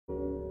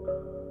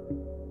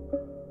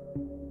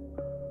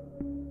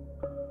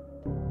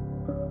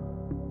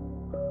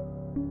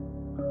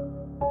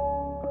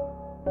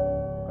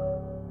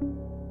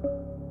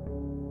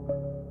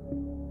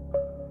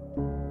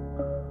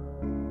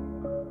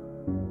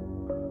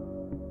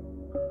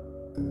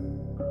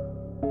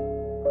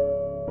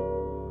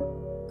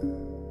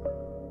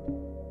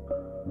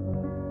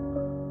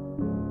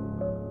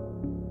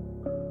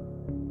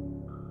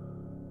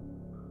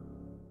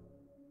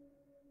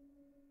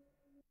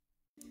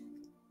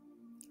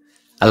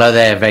Hello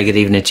there, very good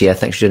evening to you.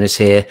 Thanks for joining us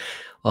here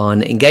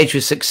on Engage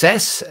with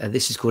Success.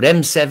 This is called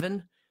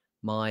M7,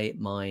 My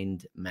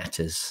Mind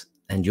Matters.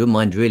 And your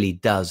mind really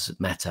does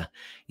matter.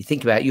 You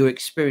think about your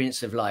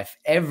experience of life,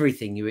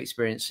 everything you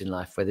experience in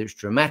life, whether it's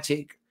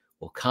dramatic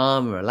or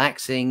calm,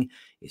 relaxing,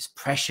 it's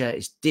pressure,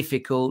 it's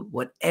difficult,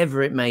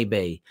 whatever it may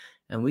be.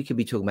 And we could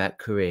be talking about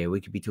career, we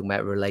could be talking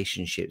about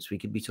relationships, we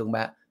could be talking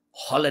about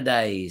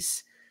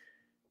holidays.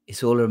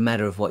 It's all a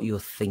matter of what you're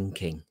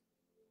thinking.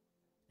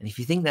 And if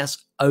you think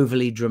that's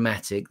overly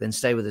dramatic, then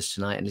stay with us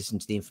tonight and listen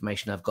to the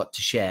information I've got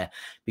to share,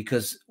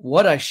 because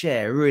what I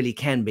share really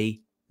can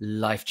be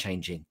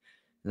life-changing.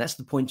 And that's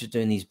the point of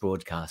doing these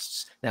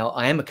broadcasts. Now,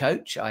 I am a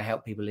coach. I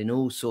help people in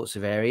all sorts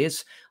of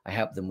areas. I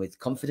help them with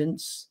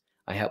confidence.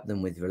 I help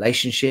them with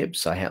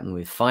relationships. I help them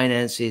with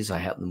finances. I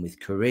help them with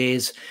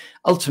careers.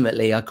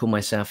 Ultimately, I call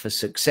myself a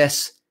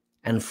success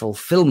and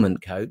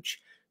fulfillment coach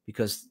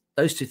because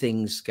those two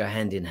things go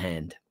hand in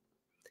hand.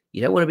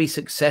 You don't want to be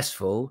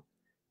successful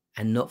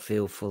and not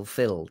feel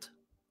fulfilled.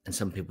 And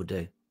some people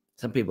do.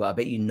 Some people, I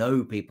bet you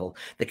know people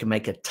that can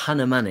make a ton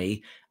of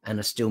money and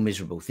are still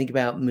miserable. Think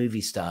about movie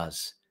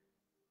stars.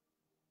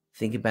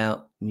 Think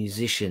about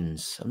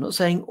musicians. I'm not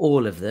saying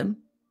all of them,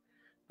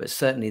 but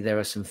certainly there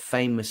are some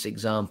famous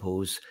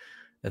examples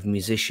of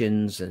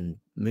musicians and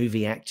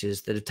movie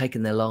actors that have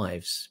taken their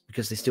lives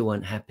because they still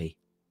weren't happy.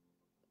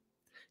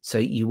 So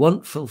you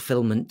want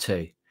fulfillment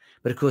too.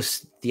 But of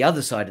course, the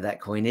other side of that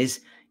coin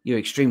is you're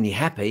extremely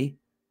happy,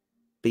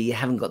 but you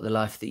haven't got the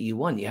life that you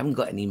want. You haven't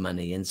got any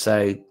money. And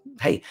so,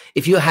 hey,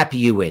 if you're happy,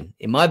 you win.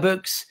 In my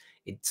books,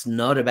 it's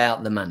not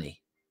about the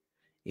money.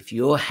 If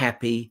you're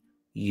happy,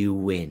 you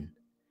win.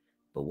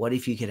 But what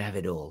if you could have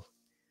it all?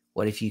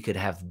 What if you could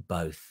have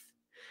both?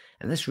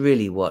 And that's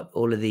really what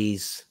all of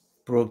these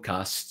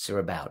broadcasts are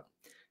about,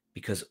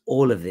 because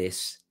all of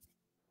this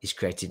is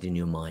created in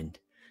your mind.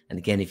 And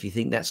again, if you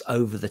think that's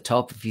over the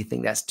top, if you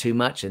think that's too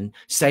much, and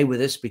stay with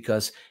us,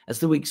 because as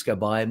the weeks go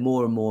by,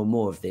 more and more and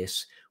more of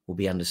this will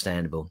be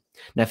understandable.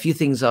 Now, a few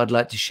things I'd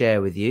like to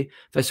share with you.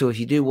 First of all, if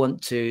you do want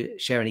to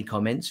share any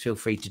comments, feel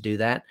free to do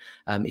that.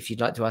 If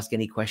you'd like to ask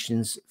any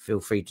questions,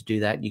 feel free to do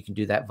that. You can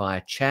do that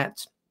via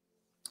chat.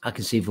 I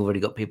can see you've already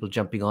got people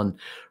jumping on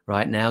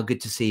right now.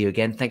 Good to see you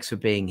again. Thanks for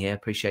being here.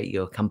 Appreciate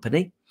your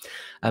company.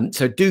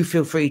 So do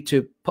feel free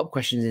to pop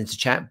questions into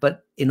chat.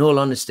 But in all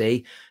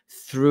honesty,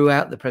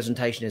 throughout the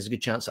presentation, there's a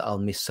good chance that I'll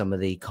miss some of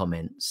the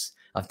comments.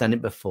 I've done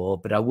it before,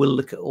 but I will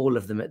look at all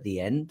of them at the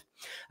end.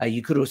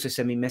 You could also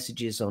send me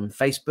messages on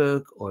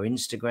Facebook or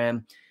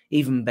Instagram.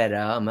 Even better,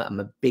 I'm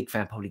a big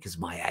fan, probably because of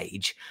my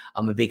age,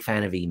 I'm a big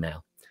fan of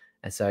email.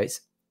 And so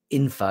it's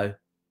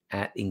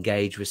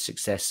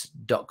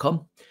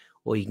info@engagewithsuccess.com,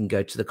 or you can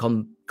go to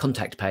the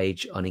contact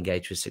page on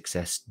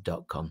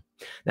engagewithsuccess.com.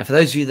 Now, for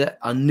those of you that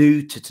are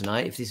new to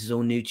tonight, if this is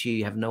all new to you,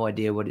 you have no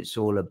idea what it's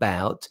all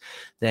about,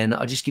 then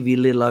I'll just give you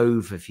a little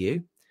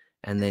overview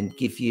and then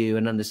give you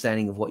an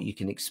understanding of what you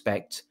can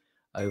expect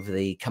over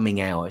the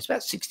coming hour. It's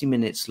about 60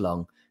 minutes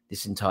long,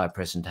 this entire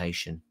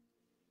presentation.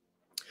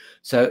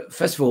 So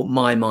first of all,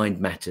 my mind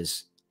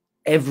matters.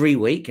 Every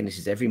week, and this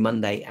is every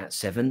Monday at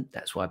 7,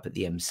 that's why I put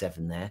the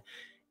M7 there.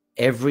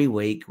 Every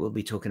week, we'll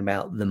be talking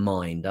about the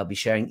mind. I'll be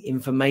sharing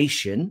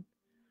information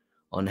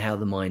on how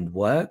the mind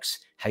works,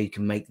 how you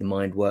can make the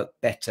mind work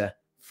better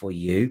for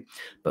you.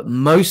 But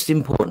most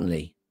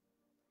importantly,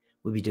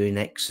 we'll be doing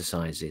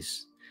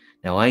exercises.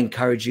 Now, I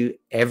encourage you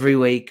every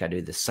week. I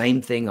do the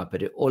same thing. I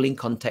put it all in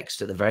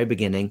context at the very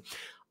beginning.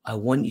 I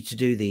want you to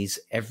do these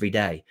every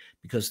day,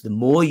 because the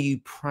more you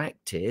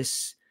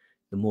practice,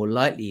 the more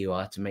likely you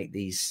are to make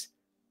these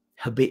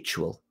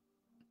habitual.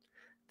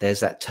 There's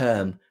that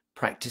term,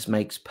 practice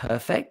makes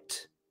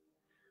perfect.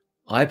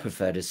 I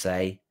prefer to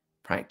say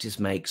practice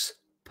makes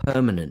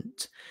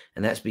permanent.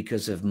 And that's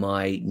because of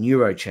my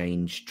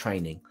neurochange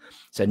training.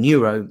 So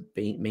neuro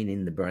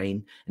meaning the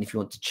brain. And if you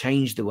want to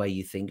change the way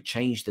you think,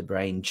 change the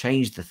brain,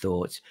 change the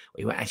thoughts,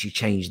 well, you won't actually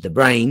change the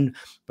brain,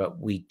 but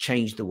we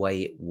change the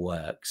way it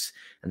works.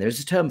 And there is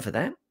a term for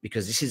that,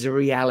 because this is a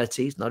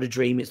reality. It's not a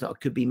dream. It's not,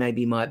 could be,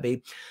 maybe, might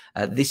be.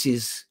 This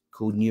is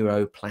called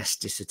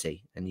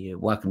neuroplasticity. And you're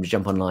welcome to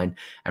jump online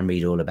and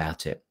read all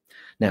about it.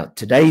 Now,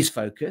 today's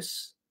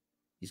focus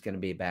is going to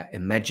be about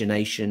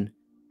imagination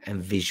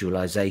and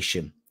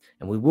visualization.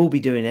 And we will be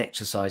doing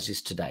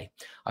exercises today.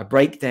 I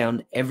break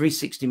down every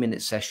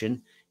 60-minute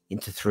session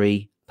into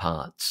 3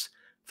 parts.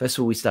 First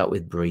of all, we start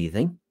with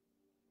breathing.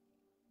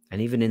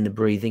 And even in the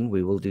breathing,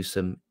 we will do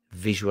some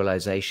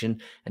visualization.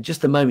 And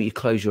just the moment you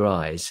close your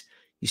eyes,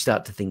 you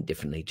start to think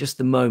differently. Just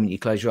the moment you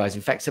close your eyes.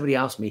 In fact, somebody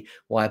asked me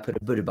why I put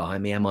a Buddha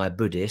behind me. Am I a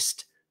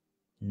Buddhist?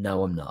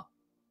 No, I'm not.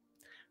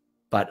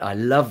 But I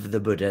love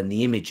the Buddha and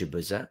the image of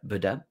Buddha,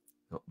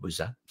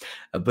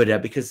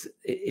 because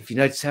if you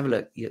notice, have a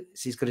look,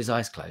 he's got his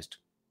eyes closed.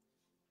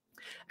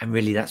 And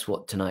really, that's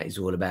what tonight is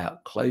all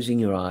about, closing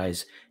your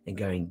eyes and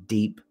going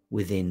deep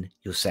within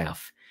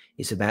yourself.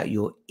 It's about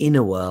your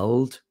inner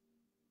world.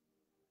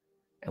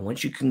 And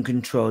once you can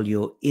control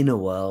your inner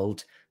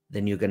world,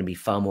 then you're going to be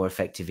far more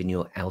effective in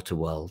your outer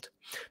world.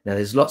 Now,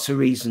 there's lots of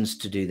reasons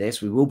to do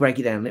this. We will break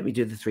it down. Let me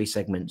do the 3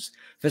 segments.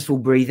 First of all,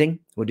 breathing.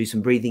 We'll do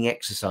some breathing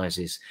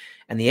exercises.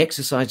 And the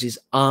exercises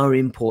are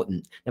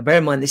important. Now, bear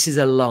in mind, this is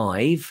a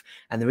live.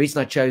 And the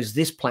reason I chose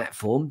this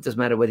platform, doesn't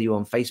matter whether you're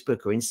on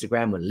Facebook or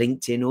Instagram or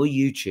LinkedIn or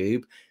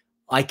YouTube,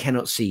 I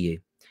cannot see you.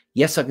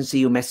 Yes, I can see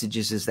your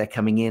messages as they're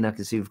coming in. I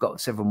can see we've got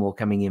several more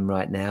coming in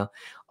right now.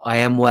 I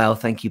am well.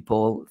 Thank you,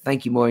 Paul.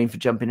 Thank you, Maureen, for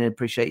jumping in.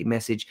 Appreciate your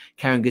message.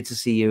 Karen, good to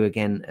see you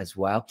again as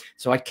well.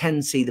 So I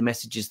can see the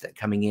messages that are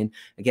coming in.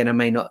 Again, I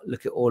may not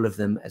look at all of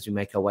them as we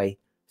make our way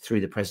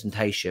through the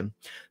presentation,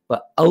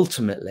 but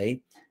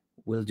ultimately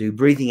we'll do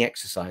breathing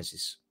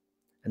exercises.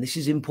 And this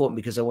is important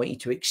because I want you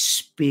to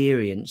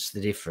experience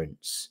the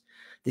difference.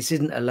 This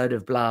isn't a load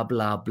of blah,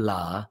 blah,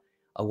 blah.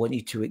 I want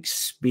you to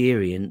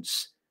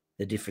experience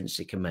the difference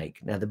it can make.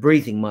 Now, the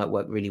breathing might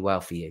work really well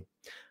for you.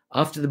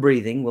 After the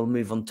breathing, we'll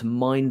move on to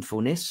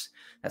mindfulness.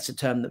 That's a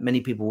term that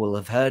many people will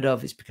have heard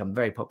of. It's become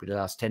very popular the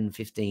last 10,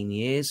 15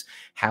 years.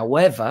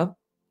 However,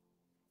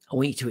 I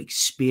want you to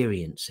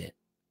experience it.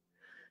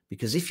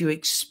 Because if you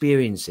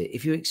experience it,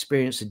 if you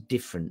experience a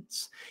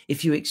difference,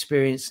 if you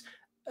experience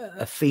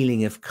a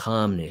feeling of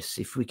calmness,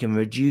 if we can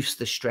reduce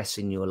the stress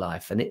in your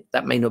life, and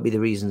that may not be the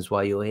reasons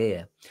why you're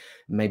here.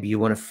 Maybe you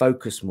want to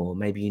focus more.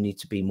 Maybe you need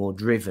to be more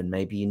driven.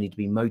 Maybe you need to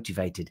be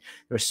motivated.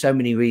 There are so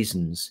many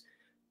reasons,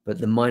 but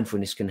the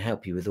mindfulness can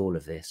help you with all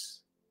of this.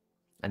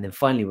 And then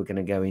finally, we're going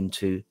to go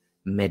into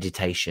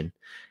meditation.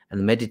 And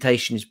the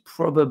meditation is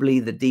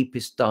probably the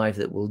deepest dive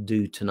that we'll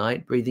do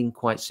tonight. Breathing,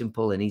 quite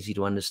simple and easy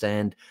to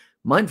understand.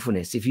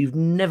 Mindfulness, if you've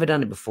never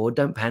done it before,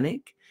 don't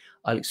panic.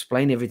 I'll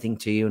explain everything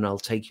to you and I'll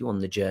take you on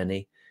the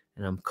journey,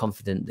 and I'm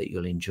confident that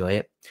you'll enjoy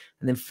it.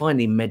 And then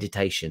finally,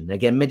 meditation.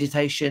 Again,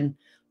 meditation,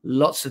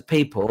 lots of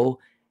people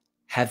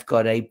have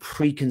got a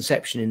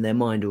preconception in their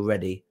mind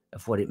already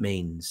of what it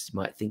means. You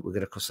might think we're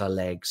going to cross our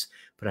legs,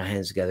 put our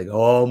hands together,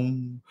 go,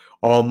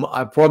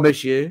 I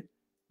promise you,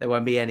 there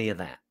won't be any of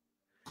that.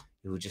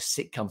 You will just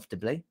sit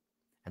comfortably,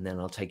 and then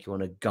I'll take you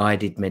on a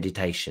guided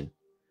meditation.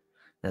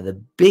 Now,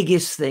 the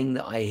biggest thing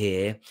that I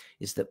hear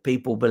is that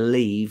people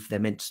believe they're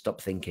meant to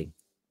stop thinking.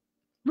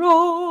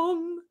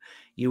 Wrong.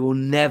 You will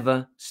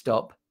never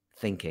stop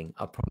thinking.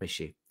 I promise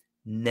you.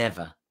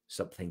 Never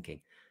stop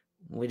thinking.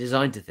 We're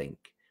designed to think.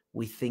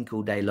 We think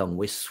all day long.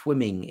 We're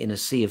swimming in a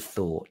sea of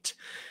thought.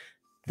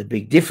 The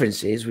big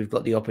difference is we've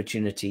got the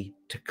opportunity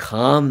to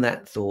calm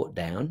that thought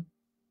down.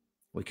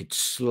 We could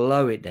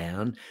slow it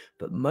down.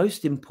 But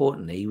most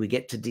importantly, we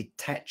get to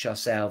detach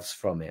ourselves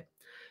from it.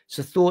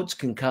 So thoughts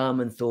can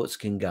come and thoughts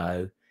can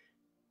go,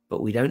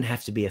 but we don't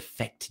have to be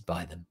affected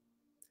by them.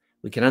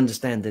 We can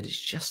understand that it's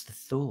just a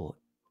thought.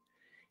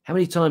 How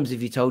many times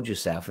have you told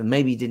yourself, and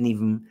maybe you didn't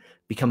even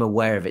become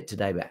aware of it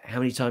today, but how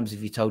many times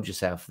have you told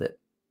yourself that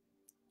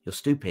you're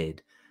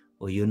stupid,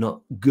 or you're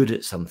not good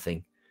at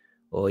something,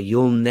 or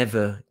you'll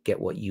never get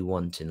what you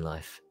want in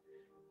life?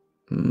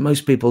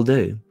 Most people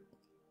do.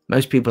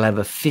 Most people have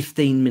a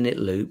 15-minute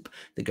loop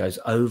that goes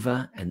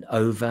over and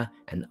over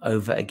and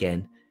over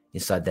again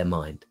inside their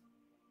mind.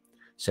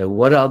 So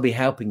what I'll be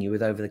helping you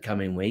with over the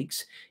coming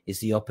weeks is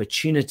the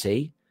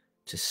opportunity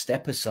to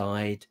step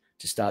aside,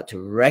 to start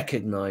to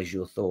recognize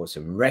your thoughts.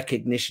 And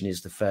recognition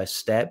is the first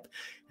step.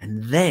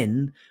 And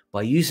then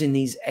by using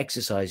these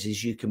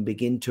exercises, you can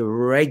begin to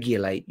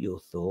regulate your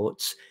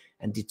thoughts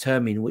and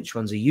determine which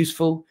ones are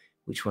useful,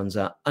 which ones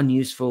are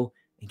unuseful,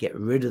 and get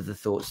rid of the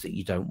thoughts that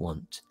you don't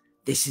want.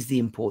 This is the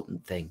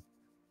important thing.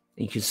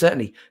 And you can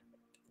certainly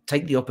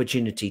take the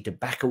opportunity to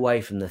back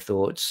away from the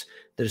thoughts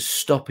that are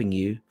stopping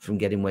you from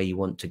getting where you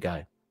want to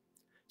go.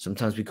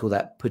 Sometimes we call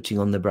that putting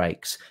on the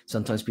brakes.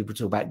 Sometimes people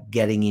talk about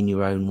getting in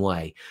your own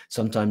way.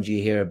 Sometimes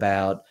you hear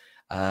about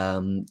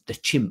the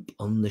chimp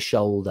on the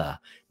shoulder.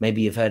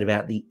 Maybe you've heard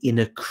about the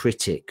inner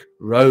critic,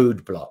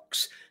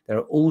 roadblocks. There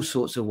are all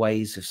sorts of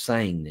ways of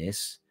saying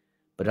this,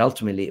 but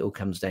ultimately it all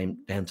comes down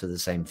to the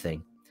same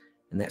thing.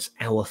 And that's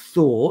our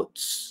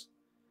thoughts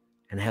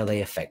and how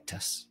they affect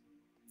us.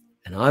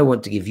 And I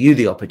want to give you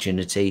the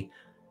opportunity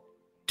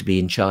to be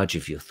in charge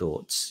of your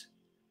thoughts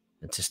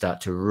and to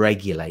start to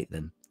regulate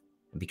them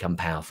and become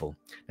powerful.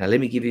 Now, let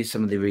me give you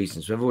some of the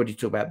reasons. We've already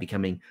talked about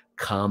becoming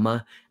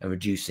calmer and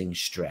reducing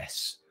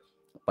stress.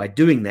 By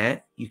doing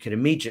that, you can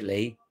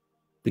immediately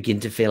begin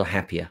to feel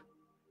happier.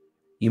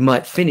 You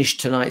might finish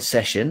tonight's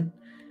session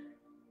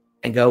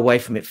and go away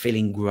from it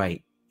feeling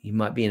great. You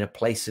might be in a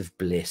place of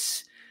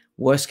bliss.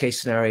 Worst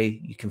case scenario,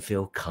 you can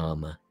feel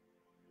calmer.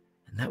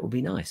 And that would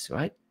be nice,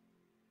 right?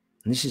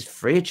 And this is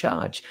free of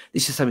charge.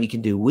 This is something you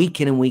can do week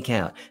in and week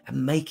out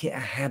and make it a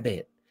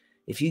habit.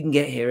 If you can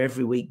get here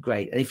every week,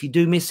 great. And if you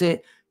do miss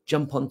it,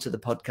 jump onto the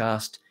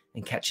podcast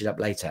and catch it up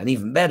later. And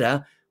even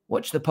better,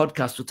 watch the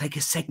podcast. We'll take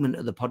a segment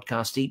of the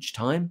podcast each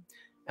time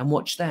and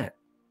watch that.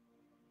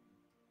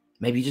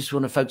 Maybe you just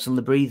want to focus on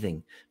the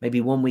breathing.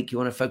 Maybe one week you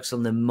want to focus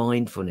on the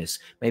mindfulness.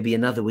 Maybe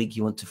another week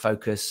you want to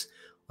focus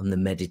on the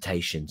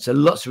meditation. So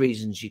lots of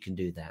reasons you can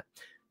do that.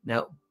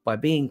 Now, by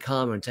being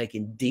calmer and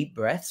taking deep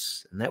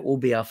breaths, and that will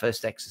be our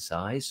first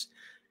exercise,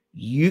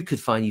 you could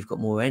find you've got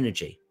more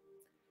energy.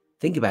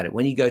 Think about it.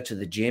 When you go to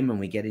the gym and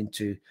we get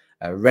into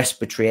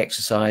respiratory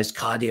exercise,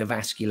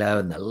 cardiovascular,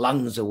 and the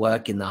lungs are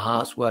working, the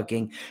heart's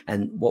working,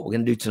 and what we're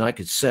going to do tonight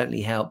could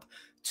certainly help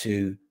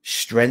to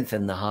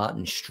strengthen the heart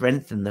and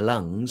strengthen the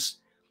lungs.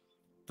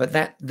 But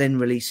that then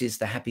releases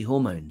the happy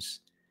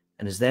hormones.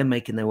 And as they're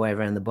making their way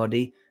around the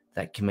body,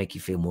 that can make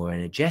you feel more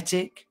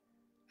energetic,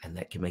 and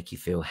that can make you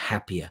feel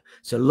happier.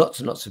 So lots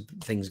and lots of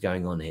things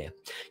going on here.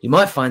 You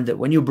might find that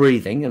when you're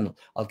breathing, and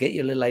I'll get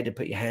you a little later,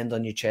 put your hand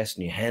on your chest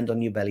and your hand on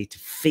your belly to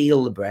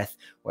feel the breath,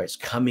 where it's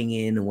coming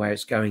in and where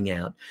it's going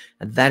out.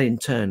 And that in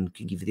turn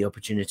can give you the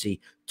opportunity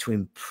to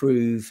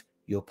improve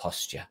your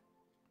posture.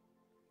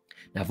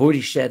 Now, I've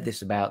already shared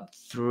this about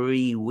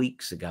 3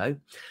 weeks ago,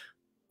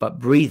 but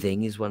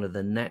breathing is one of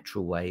the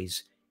natural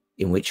ways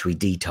in which we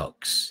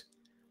detox.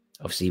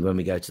 Obviously, when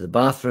we go to the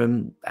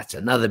bathroom, that's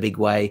another big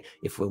way.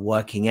 If we're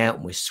working out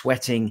and we're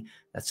sweating,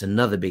 that's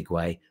another big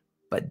way.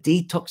 But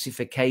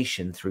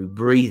detoxification through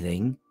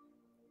breathing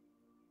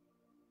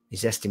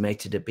is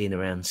estimated at being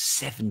around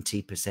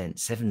 70%,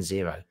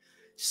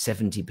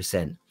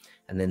 70%.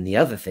 And then the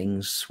other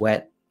things,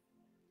 sweat,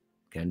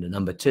 going to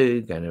number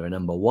 2, going to a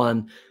number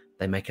 1,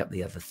 they make up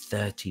the other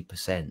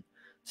 30%.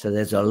 So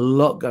there's a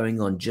lot going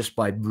on just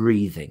by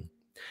breathing.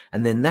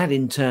 And then that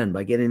in turn,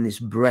 by getting this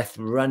breath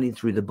running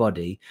through the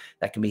body,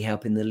 that can be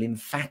helping the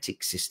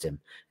lymphatic system.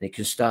 And it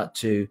can start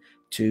to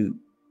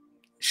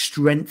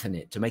strengthen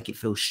it, to make it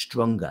feel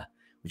stronger,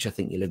 which I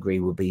think you'll agree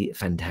will be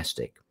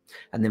fantastic.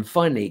 And then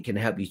finally, it can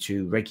help you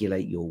to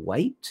regulate your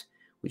weight,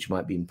 which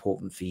might be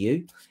important for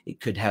you.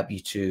 It could help you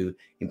to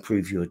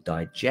improve your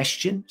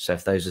digestion. So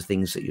if those are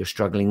things that you're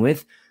struggling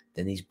with,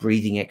 then these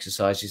breathing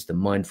exercises, the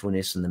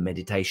mindfulness and the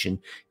meditation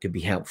could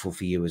be helpful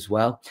for you as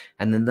well.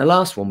 And then the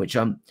last one, which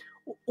I'm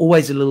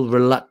always a little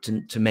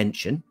reluctant to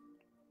mention,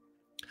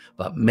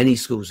 but many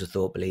schools of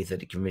thought believe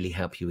that it can really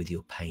help you with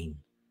your pain.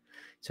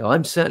 So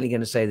I'm certainly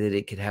going to say that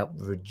it could help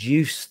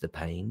reduce the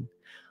pain.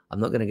 I'm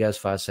not going to go as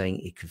far as saying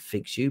it could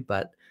fix you,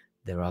 but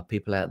there are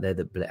people out there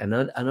that, and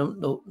I'm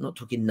not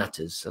talking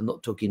nutters. I'm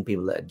not talking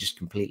people that are just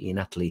completely and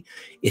utterly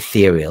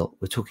ethereal.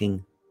 We're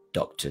talking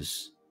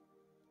doctors.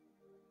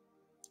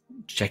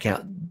 Check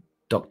out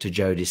Dr.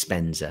 Joe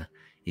Dispenza.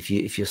 If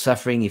you're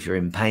suffering, if you're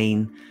in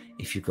pain,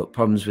 if you've got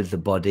problems with the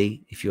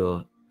body, if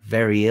you're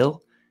very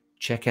ill,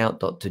 check out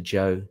Dr.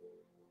 Joe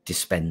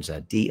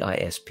Dispenza,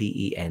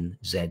 Dispenza.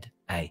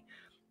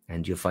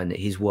 And you'll find that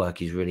his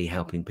work is really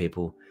helping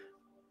people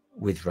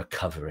with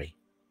recovery.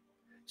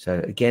 So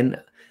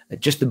again,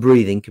 just the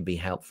breathing can be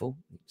helpful.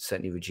 It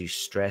certainly reduce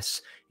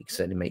stress. It can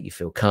certainly make you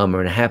feel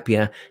calmer and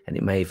happier, and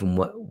it may even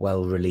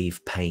well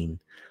relieve pain.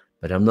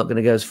 But I'm not going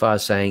to go as far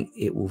as saying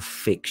it will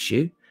fix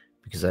you,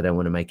 because I don't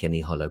want to make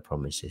any hollow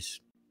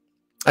promises.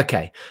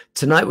 Okay,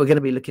 tonight we're going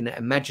to be looking at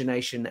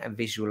imagination and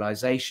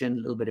visualization.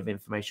 A little bit of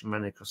information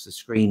running across the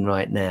screen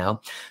right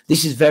now.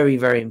 This is very,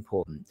 very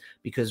important,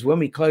 because when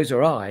we close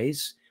our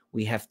eyes,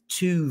 we have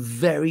 2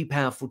 very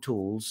powerful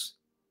tools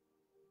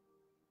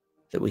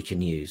that we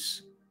can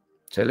use.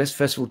 So let's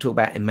first of all talk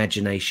about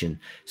imagination.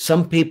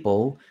 Some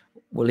people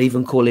will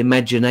even call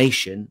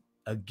imagination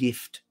a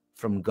gift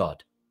from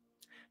God.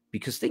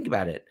 Because think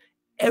about it,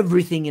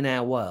 everything in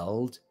our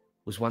world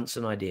was once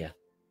an idea.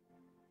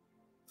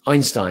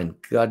 Einstein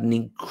got an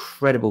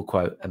incredible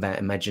quote about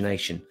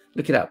imagination.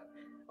 Look it up,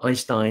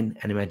 Einstein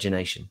and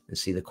imagination, and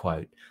see the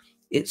quote.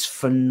 It's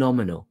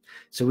phenomenal.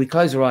 So we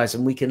close our eyes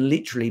and we can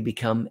literally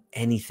become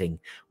anything.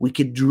 We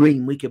could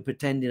dream, we could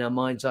pretend in our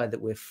mind's eye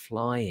that we're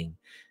flying,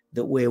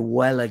 that we're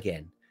well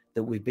again,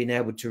 that we've been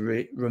able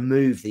to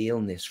remove the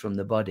illness from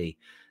the body.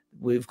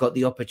 We've got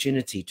the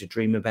opportunity to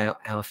dream about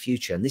our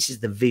future. And this is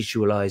the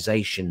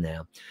visualization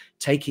now,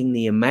 taking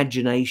the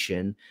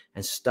imagination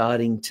and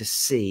starting to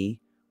see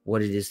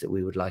what it is that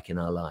we would like in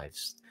our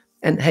lives.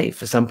 And hey,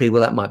 for some people,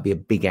 that might be a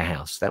bigger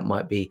house. That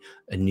might be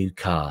a new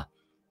car.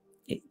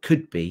 It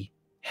could be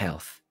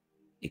health.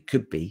 It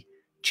could be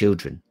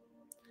children.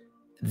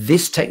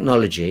 This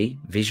technology,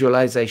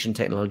 visualization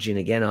technology, and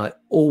again, I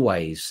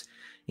always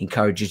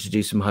encourage you to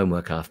do some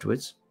homework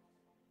afterwards.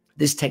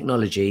 This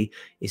technology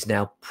is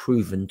now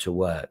proven to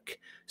work.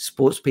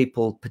 Sports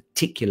people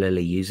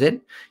particularly use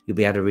it. You'll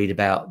be able to read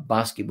about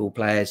basketball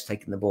players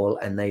taking the ball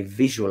and they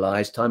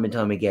visualize time and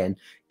time again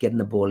getting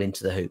the ball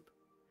into the hoop.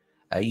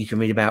 You can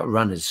read about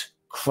runners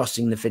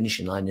crossing the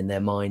finishing line in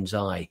their mind's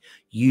eye,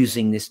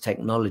 using this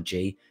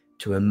technology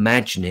to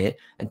imagine it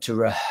and to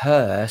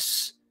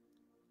rehearse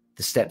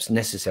the steps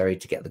necessary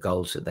to get the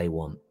goals that they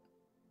want.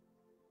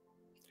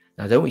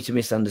 Now, I don't want you to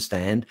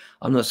misunderstand.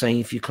 I'm not saying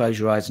if you close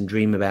your eyes and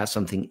dream about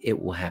something, it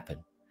will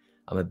happen.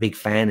 I'm a big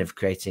fan of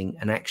creating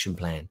an action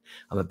plan.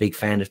 I'm a big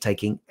fan of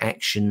taking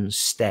action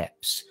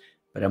steps,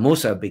 but I'm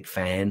also a big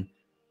fan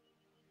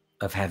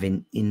of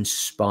having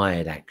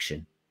inspired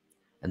action.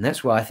 And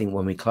that's why I think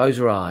when we close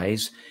our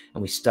eyes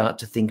and we start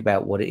to think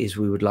about what it is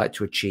we would like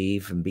to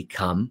achieve and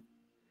become,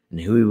 and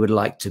who we would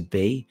like to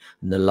be,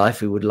 and the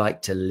life we would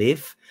like to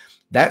live,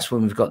 that's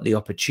when we've got the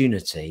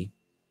opportunity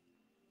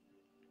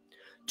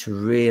to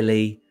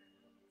really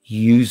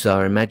use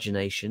our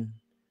imagination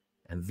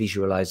and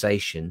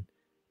visualization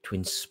to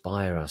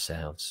inspire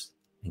ourselves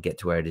and get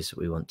to where it is that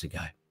we want to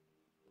go.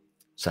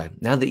 So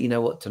now that you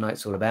know what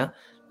tonight's all about,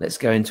 let's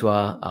go into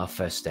our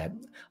first step.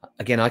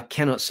 Again, I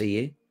cannot see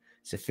you,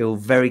 so feel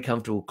very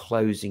comfortable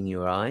closing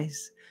your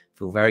eyes.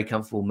 Feel very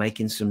comfortable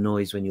making some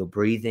noise when you're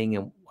breathing.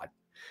 And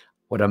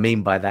what I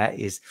mean by that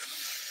is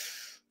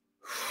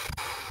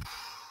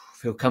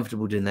feel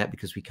comfortable doing that,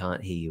 because we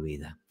can't hear you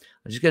either.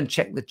 I'm just going to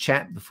check the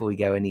chat before we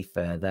go any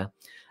further.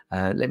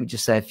 Let me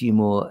just say a few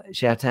more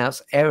shout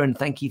outs. Aaron,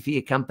 thank you for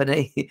your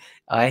company.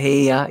 I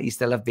hear you. You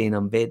still have been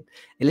on bid.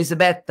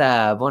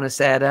 Elisabetta,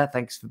 buonasera.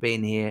 Thanks for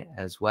being here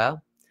as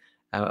well.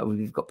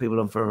 We've got people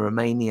on from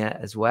Romania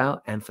as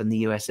well, and from the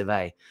US of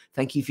A.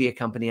 Thank you for your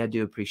company. I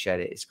do appreciate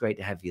it. It's great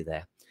to have you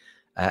there.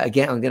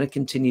 Again, I'm going to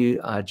continue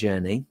our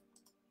journey.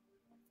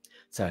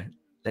 So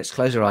let's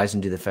close our eyes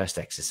and do the first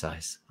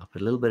exercise. I'll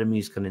put a little bit of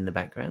music on in the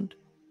background.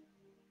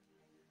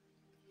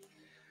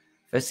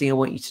 First thing I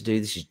want you to do,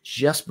 this is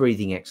just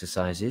breathing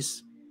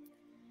exercises.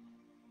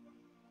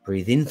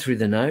 Breathe in through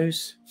the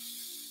nose.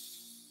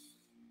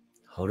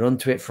 Hold on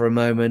to it for a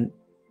moment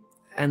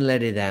and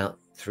let it out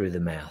through the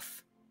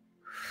mouth.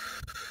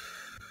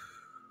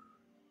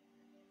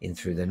 In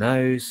through the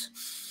nose.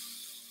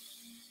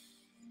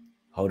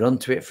 Hold on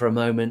to it for a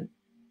moment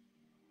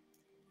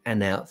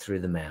and out through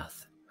the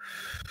mouth.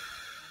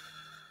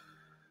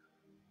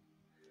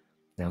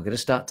 Now we're going to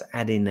start to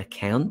add in a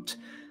count.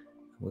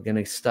 We're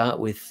going to start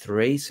with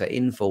 3. So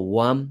in for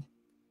 1,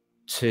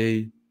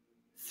 2,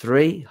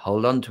 3.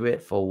 Hold on to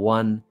it for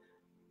 1,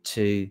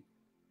 2,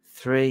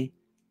 3.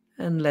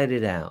 And let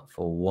it out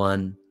for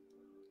 1,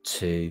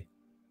 2,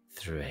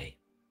 3.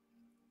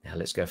 Now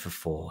let's go for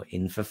 4.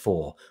 In for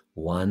 4.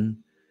 1,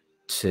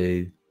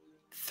 2,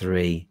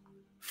 3,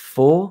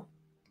 4.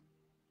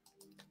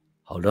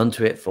 Hold on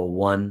to it for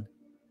 1,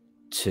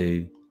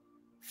 2,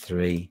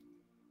 3,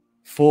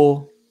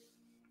 4.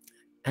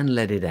 And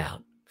let it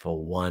out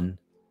for 1,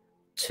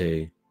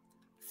 2,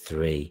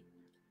 3,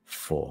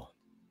 4.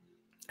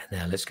 And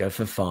now let's go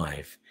for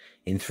 5.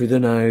 In through the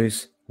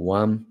nose.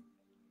 1,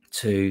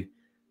 2,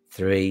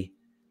 3,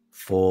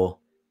 4,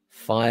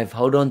 5.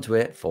 Hold on to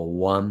it for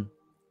 1,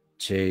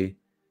 2,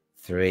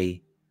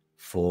 3,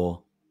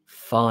 4,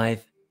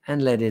 5.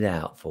 And let it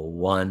out for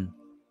 1,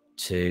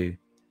 2,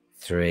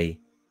 3,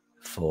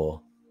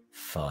 4,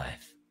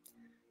 5.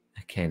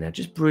 Okay, now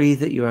just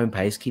breathe at your own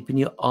pace, keeping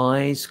your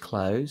eyes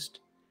closed.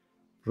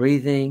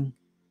 Breathing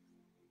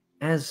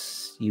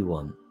as you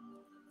want.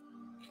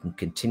 You can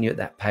continue at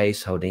that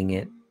pace, holding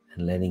it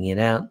and letting it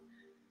out.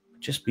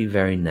 Just be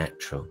very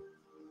natural.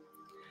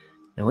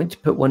 Now I want you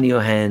to put one of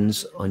your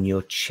hands on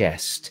your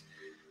chest.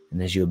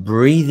 And as you're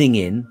breathing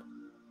in,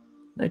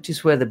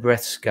 notice where the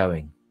breath's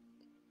going.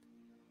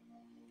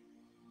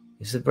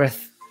 Is the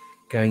breath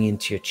going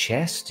into your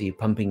chest? Are you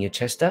pumping your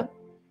chest up?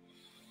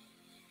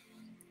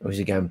 Or is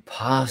it going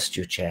past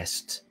your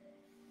chest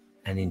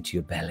and into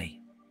your belly?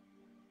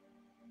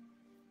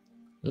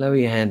 Lower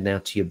your hand now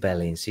to your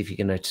belly and see if you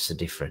can notice a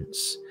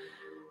difference.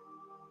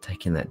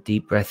 Taking that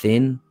deep breath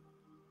in.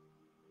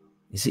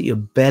 Is it your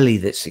belly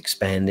that's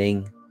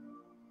expanding,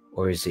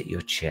 or is it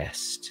your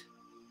chest?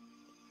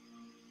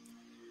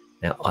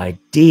 Now,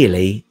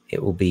 ideally,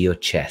 it will be your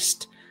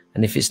chest.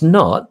 And if it's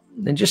not,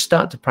 then just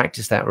start to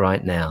practice that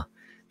right now.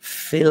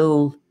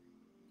 Fill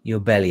your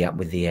belly up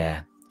with the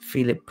air.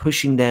 Feel it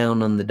pushing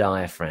down on the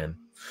diaphragm.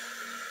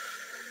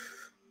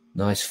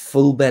 Nice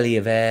full belly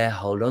of air.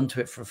 Hold on to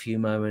it for a few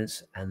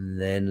moments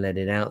and then let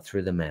it out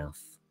through the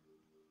mouth.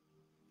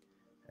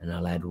 And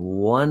I'll add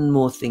one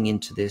more thing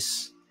into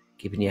this.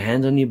 Keeping your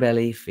hand on your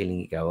belly,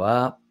 feeling it go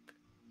up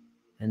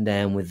and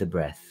down with the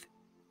breath.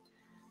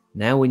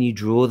 Now when you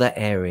draw that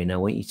air in, I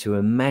want you to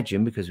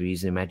imagine, because we're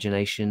using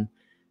imagination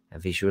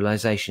and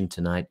visualization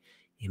tonight,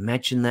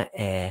 imagine that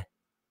air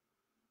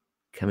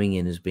coming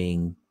in as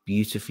being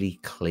beautifully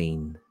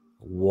clean,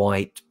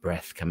 white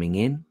breath coming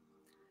in.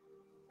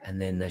 And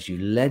then as you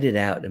let it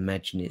out,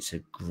 imagine it's a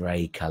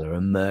grey colour,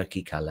 a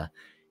murky colour.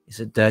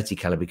 It's a dirty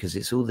colour because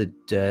it's all the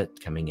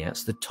dirt coming out.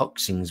 It's the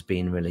toxins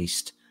being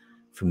released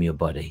from your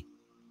body.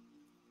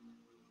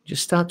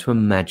 Just start to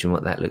imagine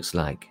what that looks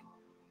like.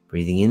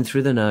 Breathing in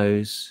through the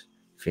nose,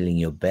 feeling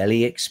your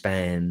belly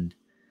expand,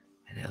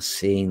 and now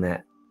seeing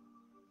that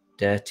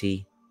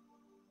dirty,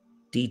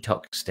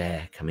 detoxed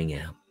air coming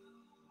out.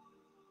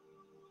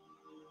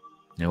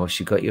 Now, once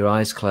you've got your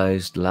eyes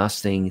closed,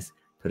 last thing,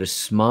 put a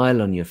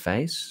smile on your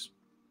face.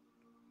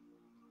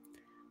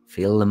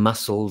 Feel the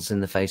muscles in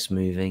the face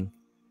moving.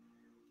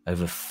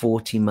 Over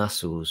 40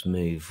 muscles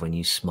move when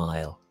you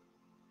smile.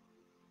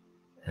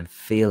 And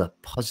feel a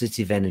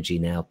positive energy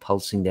now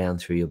pulsing down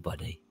through your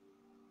body.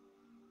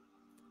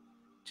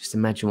 Just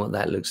imagine what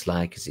that looks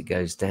like as it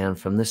goes down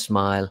from the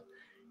smile,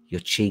 your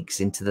cheeks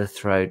into the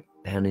throat,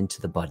 down into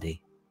the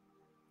body.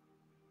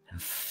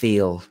 And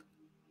feel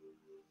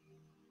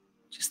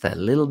just that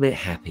little bit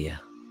happier.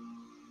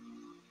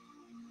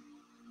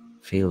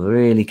 Feel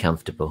really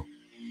comfortable.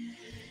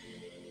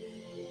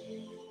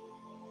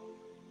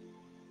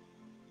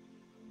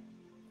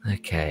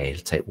 Okay,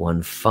 take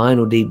one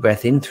final deep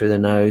breath in through the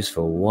nose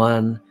for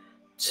 1,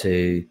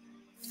 2,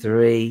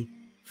 3,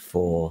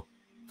 4,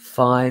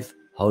 5.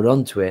 Hold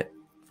on to it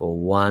for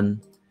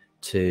 1,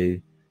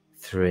 2,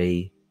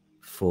 3,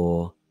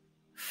 4,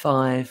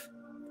 5.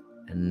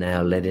 And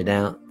now let it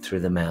out through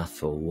the mouth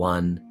for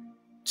 1,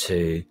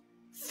 2,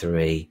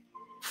 3,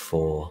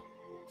 4,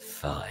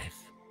 5.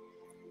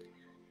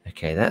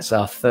 Okay, that's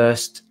our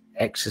first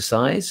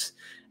exercise.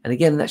 And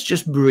again, that's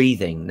just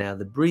breathing. Now,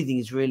 the breathing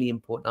is really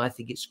important. I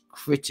think it's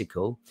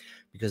critical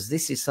because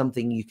this is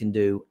something you can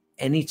do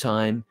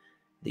anytime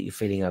that you're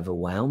feeling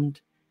overwhelmed,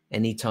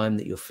 anytime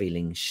that you're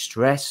feeling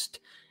stressed,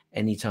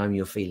 anytime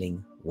you're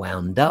feeling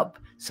wound up,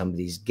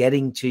 somebody's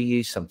getting to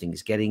you,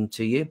 something's getting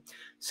to you.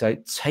 So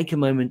take a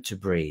moment to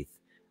breathe.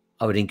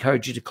 I would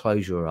encourage you to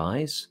close your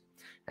eyes.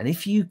 And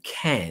if you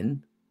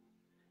can,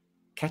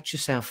 catch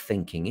yourself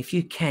thinking. If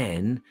you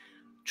can,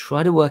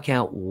 try to work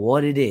out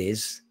what it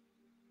is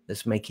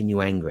that's making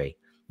you angry.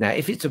 Now,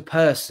 if it's a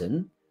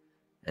person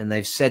and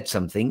they've said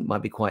something, it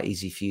might be quite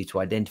easy for you to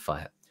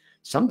identify it.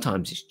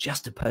 Sometimes it's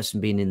just a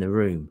person being in the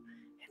room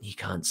and you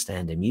can't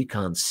stand them. You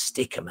can't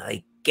stick them.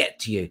 They get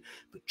to you.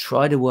 But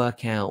try to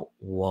work out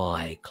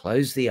why.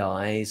 Close the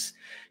eyes,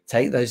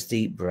 take those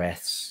deep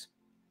breaths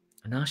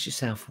and ask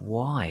yourself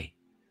why.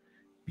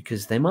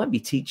 Because they might be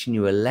teaching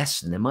you a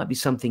lesson. There might be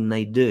something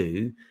they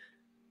do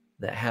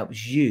that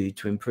helps you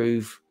to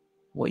improve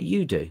what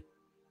you do.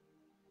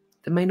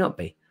 There may not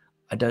be.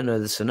 I don't know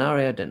the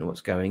scenario. I don't know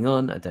what's going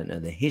on. I don't know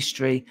the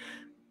history.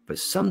 But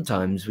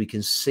sometimes we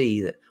can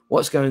see that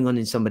what's going on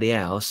in somebody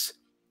else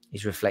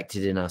is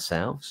reflected in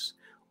ourselves,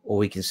 or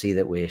we can see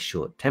that we're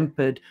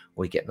short-tempered,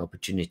 or we get an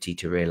opportunity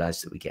to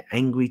realize that we get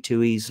angry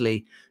too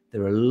easily.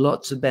 There are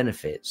lots of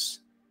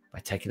benefits by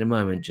taking a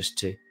moment just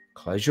to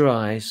close your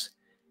eyes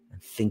and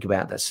think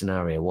about that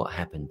scenario, what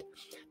happened.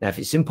 Now, if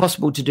it's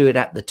impossible to do it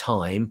at the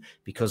time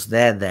because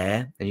they're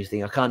there and you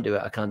think, I can't do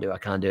it, I can't do it, I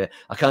can't do it.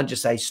 I can't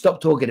just say,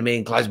 stop talking to me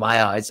and close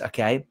my eyes.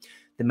 Okay.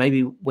 Then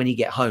maybe when you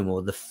get home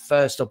or the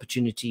first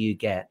opportunity you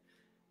get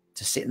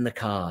to sit in the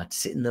car, to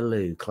sit in the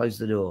loo, close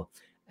the door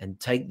and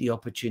take the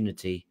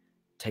opportunity,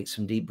 take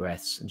some deep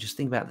breaths and just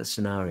think about the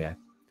scenario.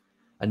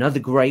 Another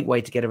great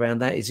way to get around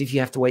that is if you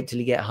have to wait till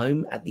you get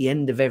home, at the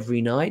end of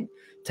every night,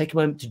 take a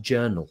moment to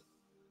journal.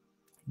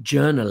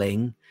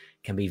 Journaling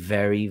can be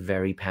very,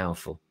 very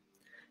powerful.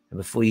 And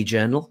before you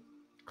journal,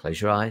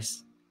 close your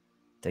eyes,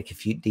 take a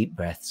few deep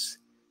breaths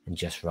and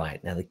just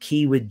write. Now, the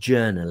key with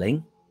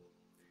journaling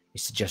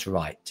is to just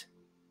write.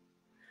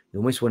 You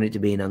almost want it to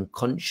be an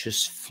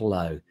unconscious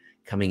flow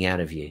coming out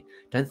of you.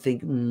 Don't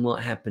think,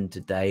 what happened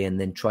today? And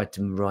then try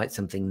to write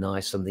something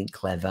nice, something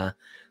clever.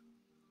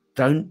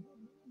 Don't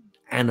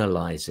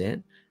analyze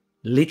it.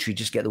 Literally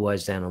just get the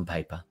words down on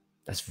paper.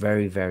 That's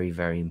very, very,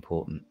 very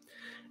important.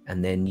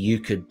 And then you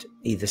could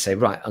either say,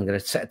 right, I'm going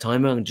to set a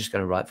timer. I'm just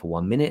going to write for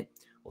 1 minute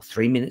or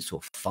 3 minutes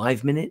or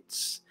 5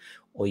 minutes.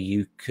 Or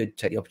you could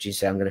take the opportunity to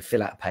say, I'm going to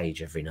fill out a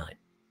page every night.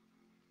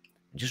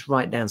 And just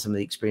write down some of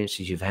the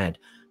experiences you've had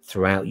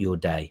throughout your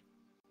day.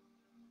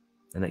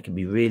 And that can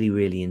be really,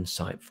 really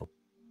insightful.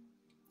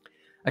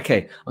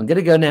 Okay, I'm going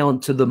to go now on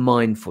to the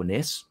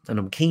mindfulness. And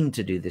I'm keen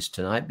to do this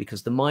tonight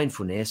because the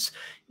mindfulness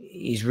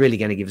is really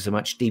going to give us a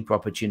much deeper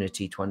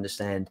opportunity to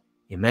understand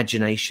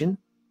imagination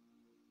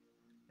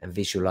and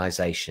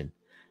visualization,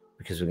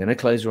 because we're going to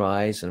close our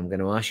eyes and I'm going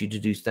to ask you to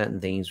do certain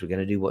things. We're going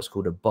to do what's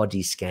called a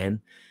body scan.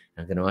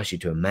 I'm going to ask you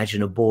to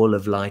imagine a ball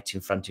of light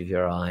in front of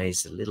your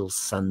eyes, a little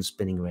sun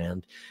spinning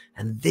around.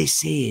 And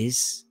this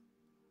is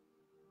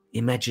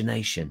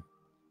imagination.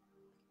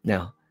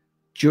 Now,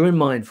 during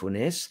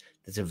mindfulness,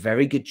 there's a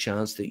very good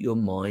chance that your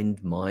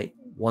mind might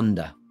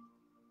wander.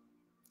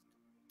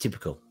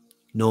 Typical,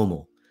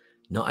 normal,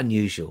 not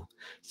unusual.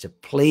 So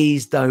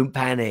please don't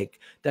panic.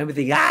 Don't be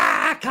thinking,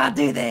 I can't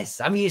do this.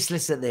 I'm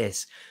useless at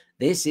this.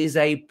 This is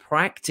a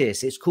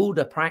practice. It's called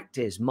a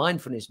practice.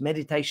 Mindfulness,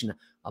 meditation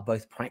are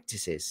both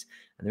practices.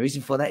 And the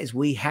reason for that is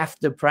we have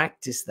to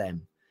practice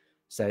them.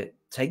 So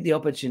take the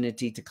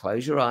opportunity to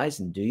close your eyes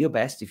and do your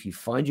best. If you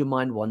find your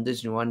mind wanders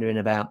and you're wondering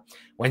about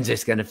when's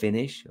this going to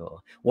finish, or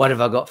what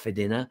have I got for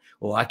dinner,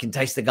 or I can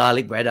taste the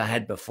garlic bread I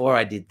had before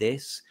I did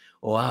this,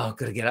 or I've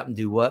got to get up and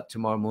do work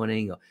tomorrow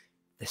morning. Or,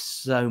 there's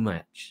so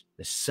much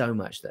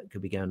that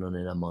could be going on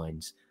in our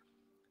minds.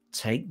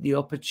 Take the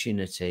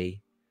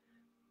opportunity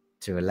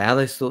to allow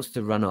those thoughts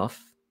to run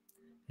off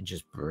and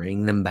just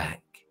bring them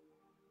back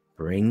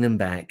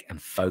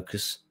and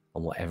focus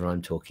on whatever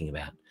I'm talking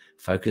about.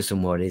 Focus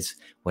on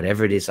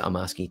whatever it is that I'm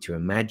asking you to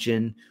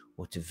imagine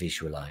or to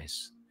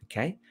visualize.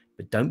 Okay.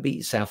 But don't beat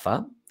yourself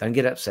up. Don't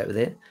get upset with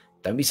it.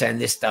 Don't be saying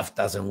this stuff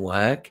doesn't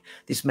work.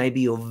 This may be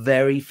your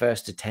very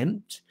first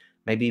attempt.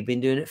 Maybe you've been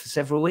doing it for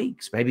several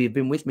weeks. Maybe you've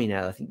been with me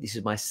now. I think this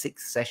is my 6th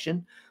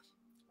session.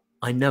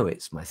 I know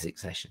it's my 6th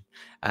session.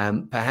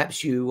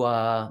 Perhaps you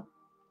are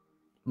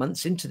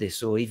months into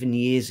this or even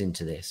years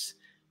into this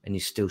and you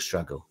still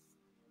struggle.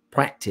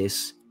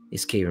 Practice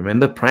is key.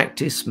 Remember,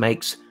 practice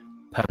makes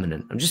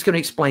permanent. I'm just going to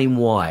explain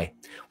why.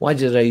 Why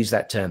did I use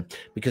that term?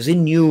 Because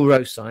in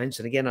neuroscience,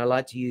 and again, I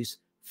like to use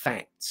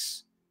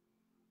facts,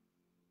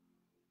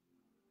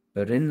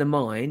 but in the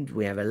mind,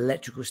 we have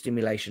electrical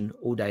stimulation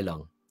all day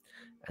long.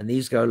 And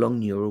these go along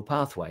neural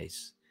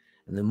pathways.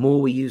 And the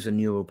more we use a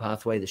neural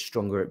pathway, the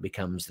stronger it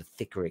becomes, the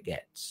thicker it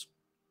gets.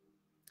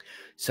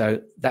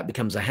 So that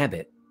becomes a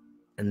habit.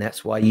 And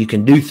that's why you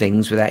can do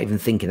things without even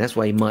thinking. That's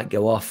why you might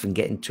go off and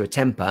get into a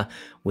temper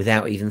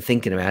without even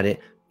thinking about it,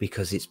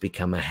 because it's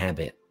become a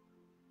habit.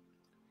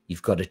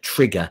 You've got a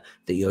trigger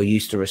that you're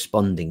used to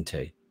responding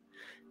to.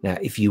 Now,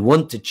 if you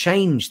want to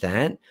change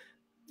that,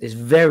 it's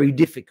very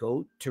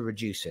difficult to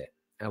reduce it.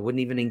 I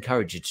wouldn't even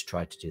encourage you to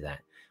try to do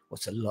that.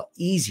 What's a lot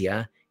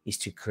easier is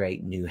to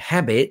create new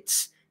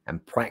habits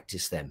and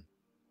practice them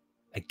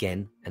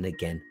again and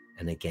again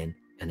and again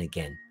and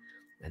again.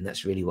 And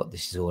that's really what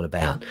this is all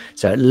about.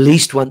 So at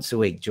least once a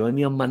week, join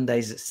me on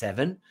Mondays at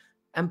 7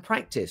 and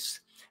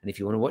practice. And if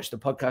you want to watch the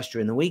podcast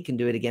during the week and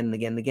do it again and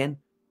again and again,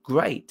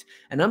 great.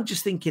 And I'm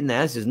just thinking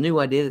now, this is a new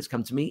idea that's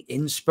come to me,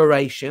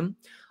 inspiration.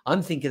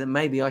 I'm thinking that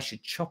maybe I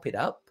should chop it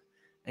up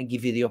and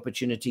give you the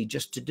opportunity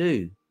just to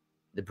do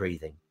the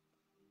breathing.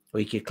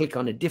 Or you could click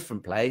on a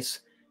different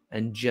place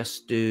and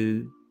just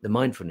do the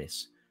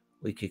mindfulness.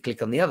 Or you could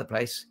click on the other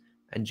place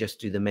and just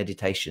do the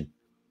meditation.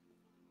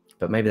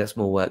 But maybe that's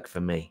more work for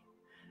me.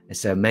 And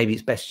so maybe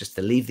it's best just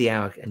to leave the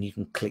hour and you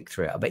can click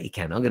through it. I bet you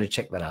can. I'm going to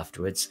check that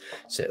afterwards.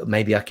 So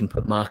maybe I can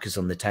put markers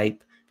on the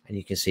tape and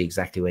you can see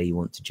exactly where you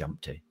want to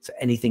jump to. So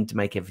anything to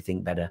make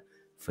everything better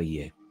for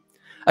you.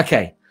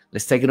 Okay,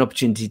 let's take an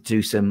opportunity to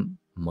do some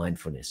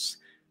mindfulness.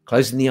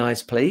 Closing the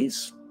eyes,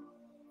 please.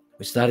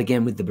 We'll start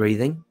again with the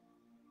breathing.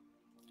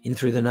 In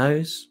through the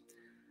nose,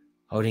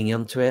 holding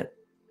onto it,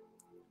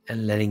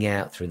 and letting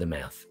out through the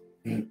mouth.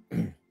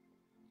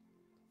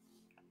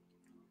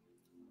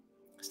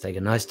 Let's take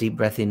a nice deep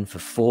breath in for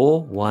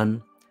 4.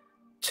 1,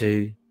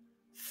 2,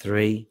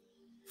 3,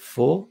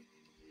 4.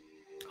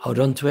 Hold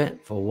on to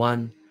it for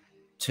 1,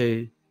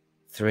 2,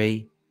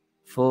 3,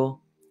 4.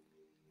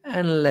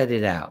 And let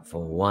it out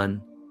for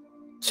 1,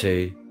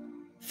 2,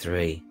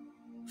 3,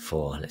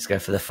 4. Let's go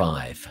for the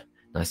 5.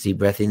 Nice deep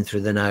breath in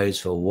through the nose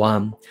for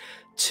 1,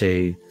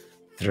 2,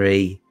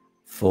 3,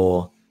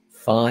 4,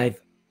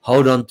 5.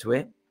 Hold on to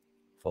it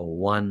for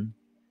 1,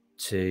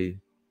 2,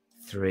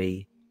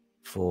 3,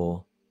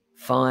 4,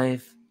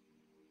 5.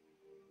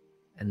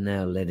 And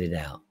now let it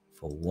out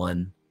for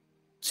 1,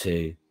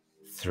 2,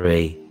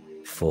 3,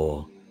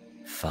 4,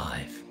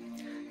 5.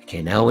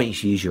 Okay, now I want you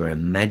to use your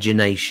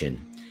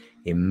imagination.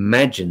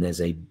 Imagine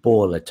there's a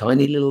ball, a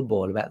tiny little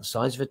ball about the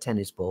size of a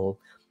tennis ball,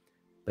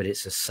 but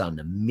it's a sun,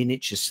 a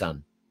miniature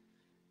sun.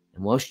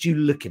 And whilst you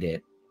look at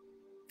it,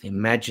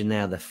 imagine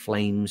now the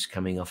flames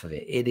coming off of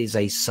it. It is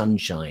a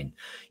sunshine.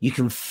 You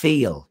can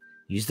feel,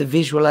 use the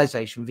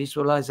visualization.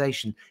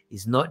 Visualization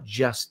is not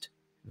just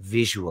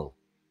visual.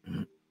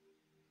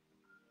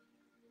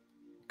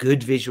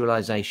 Good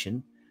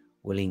visualization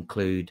will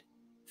include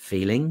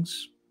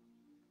feelings,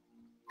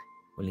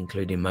 will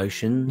include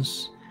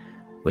emotions,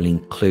 will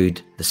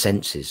include the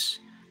senses.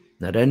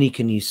 Not only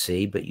can you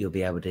see, but you'll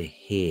be able to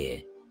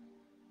hear.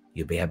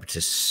 You'll be able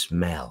to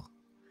smell.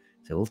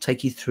 So we'll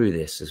take you through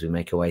this as we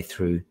make our way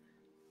through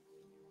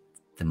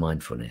the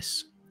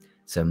mindfulness.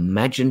 So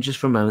imagine just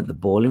for a moment the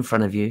ball in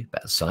front of you,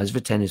 about the size of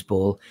a tennis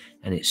ball,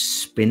 and it's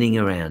spinning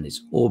around,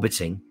 it's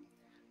orbiting,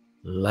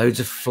 loads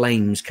of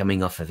flames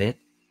coming off of it,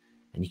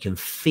 and you can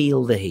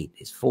feel the heat.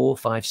 It's 4,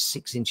 5,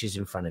 6 inches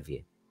in front of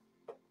you.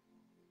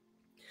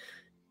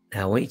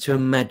 Now I want you to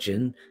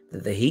imagine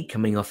that the heat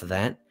coming off of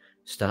that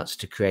starts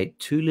to create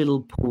 2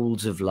 little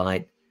pools of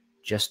light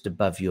just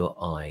above your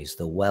eyes,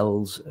 the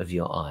wells of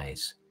your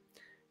eyes.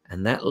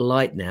 And that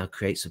light now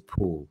creates a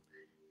pool.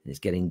 It's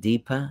getting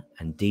deeper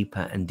and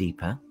deeper and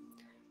deeper.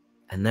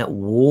 And that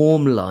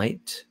warm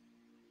light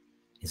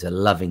is a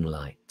loving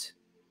light.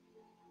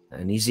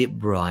 And is it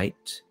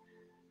bright?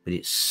 But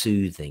it's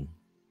soothing.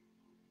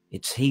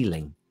 It's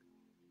healing.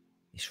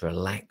 It's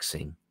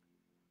relaxing.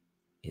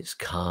 It's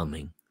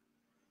calming.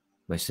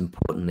 Most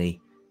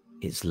importantly,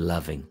 it's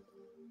loving.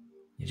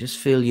 You just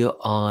feel your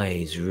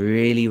eyes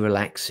really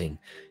relaxing.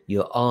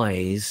 Your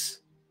eyes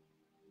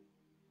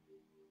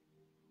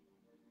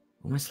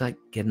almost like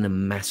getting a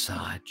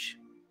massage,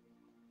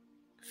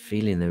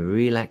 feeling the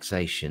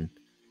relaxation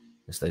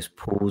as those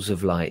pools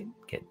of light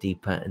get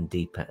deeper and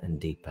deeper and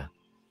deeper.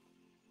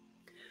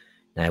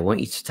 Now I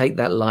want you to take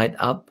that light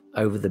up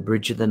over the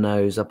bridge of the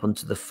nose, up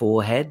onto the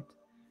forehead,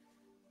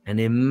 and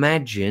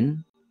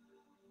imagine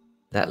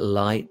that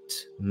light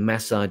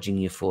massaging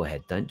your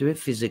forehead. Don't do it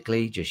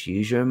physically, just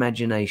use your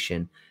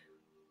imagination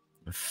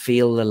and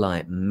feel the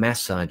light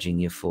massaging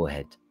your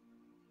forehead.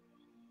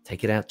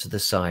 Take it out to the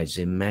sides.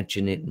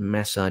 Imagine it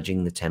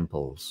massaging the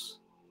temples.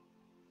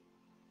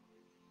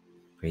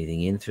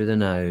 Breathing in through the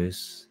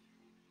nose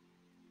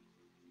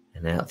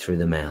and out through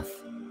the mouth.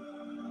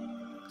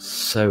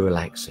 So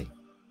relaxing.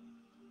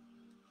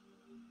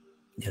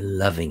 You're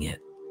loving it.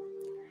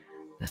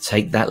 Now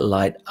take that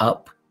light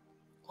up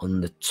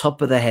on the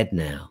top of the head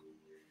now.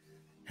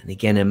 And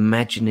again,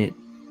 imagine it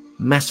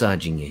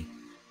massaging you.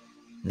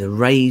 The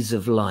rays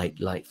of light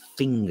like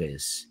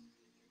fingers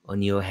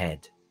on your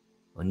head,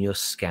 on your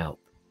scalp,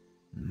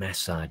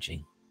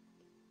 massaging.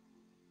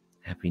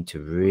 Happy to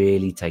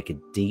really take a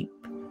deep,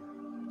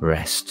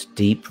 rest,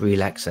 deep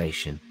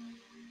relaxation.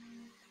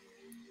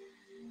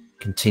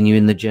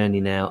 Continuing the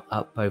journey now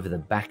up over the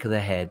back of the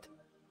head,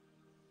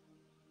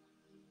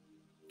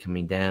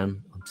 coming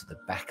down onto the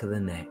back of the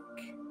neck.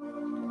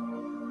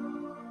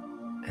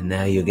 And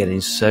now you're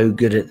getting so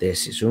good at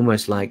this, it's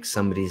almost like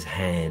somebody's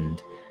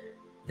hand,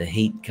 the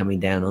heat coming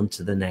down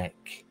onto the neck.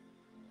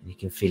 You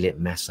can feel it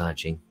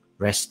massaging,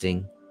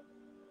 resting,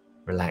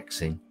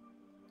 relaxing.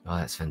 Oh,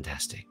 that's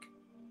fantastic.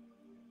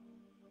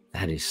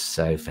 That is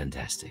so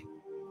fantastic.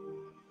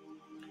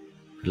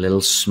 Put a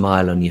little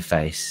smile on your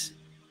face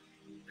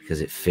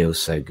because it feels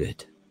so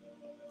good.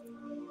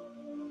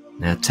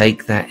 Now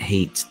take that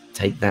heat,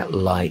 take that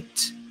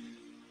light,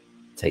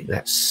 take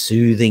that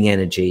soothing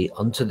energy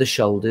onto the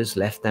shoulders,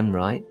 left and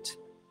right.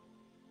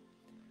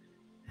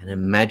 And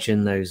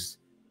imagine those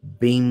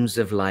beams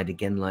of light,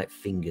 again like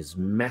fingers,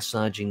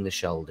 massaging the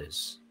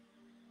shoulders.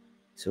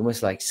 It's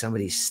almost like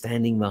somebody's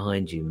standing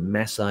behind you,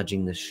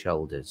 massaging the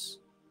shoulders.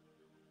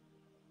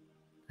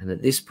 And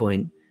at this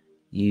point,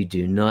 you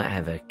do not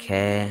have a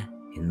care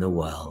in the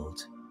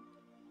world.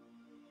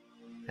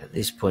 At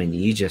this point,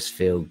 you just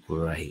feel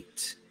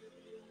great.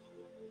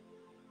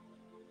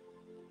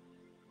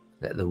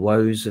 Let the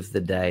woes of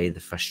the day, the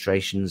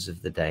frustrations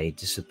of the day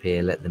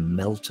disappear. Let them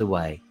melt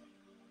away.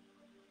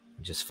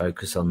 And just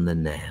focus on the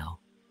now.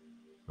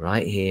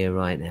 Right here,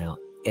 right now.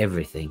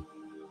 Everything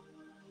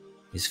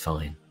is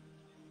fine.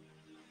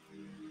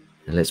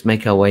 And let's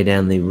make our way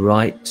down the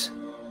right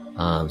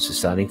arm. So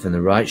starting from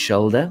the right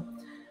shoulder,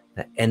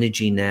 that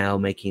energy now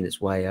making its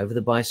way over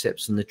the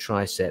biceps and the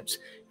triceps,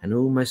 and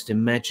almost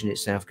imagine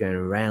itself going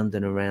around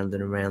and around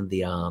and around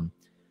the arm,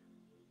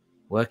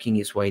 working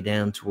its way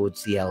down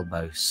towards the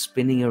elbow,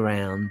 spinning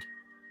around,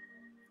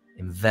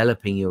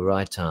 enveloping your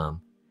right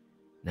arm.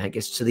 Now it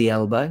gets to the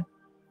elbow.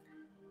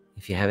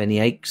 If you have any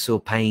aches or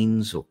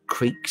pains or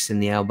creaks in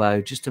the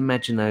elbow, just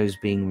imagine those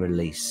being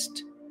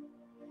released.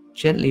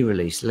 Gently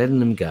released, letting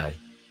them go.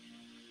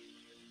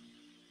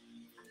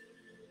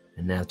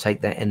 And now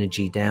take that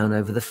energy down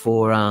over the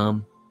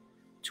forearm,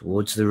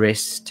 towards the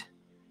wrist.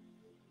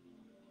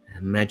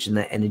 Imagine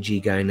that energy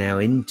going now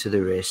into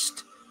the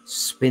wrist,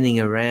 spinning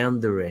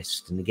around the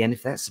wrist. And again,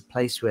 if that's a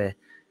place where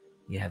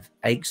you have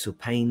aches or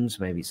pains,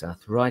 maybe it's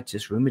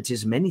arthritis,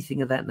 rheumatism,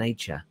 anything of that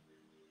nature,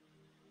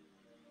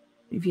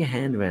 move your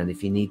hand around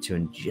if you need to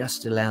and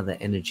just allow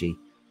that energy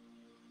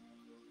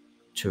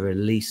to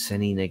release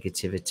any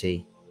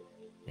negativity,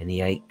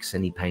 any aches,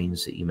 any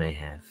pains that you may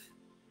have.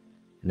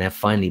 And now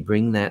finally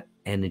bring that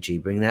energy,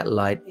 bring that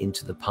light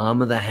into the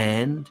palm of the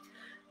hand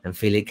and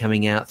feel it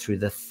coming out through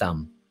the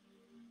thumb,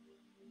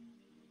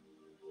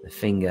 the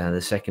finger,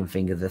 the second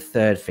finger, the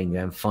third finger,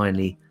 and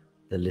finally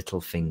the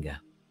little finger.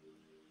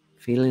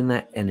 Feeling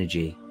that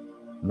energy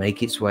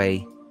make its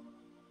way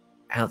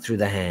out through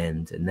the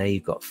hand, and now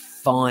you've got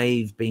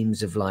 5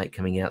 beams of light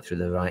coming out through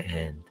the right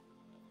hand.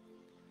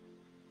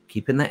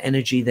 Keeping that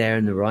energy there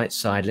in the right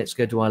side, let's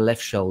go to our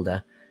left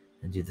shoulder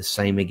and do the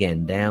same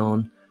again,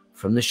 down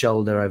from the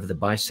shoulder over the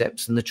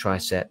biceps and the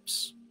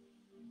triceps,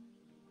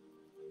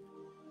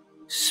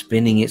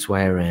 spinning its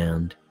way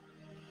around,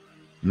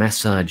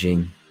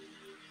 massaging,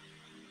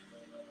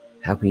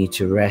 helping you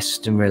to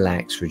rest and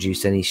relax,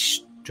 reduce any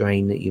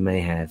strain that you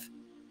may have,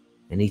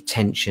 any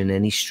tension,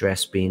 any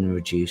stress being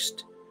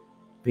reduced,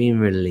 being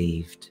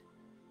relieved,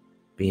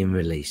 being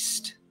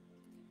released.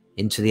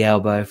 Into the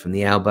elbow, from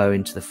the elbow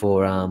into the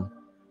forearm,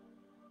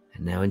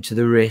 and now into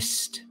the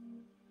wrist,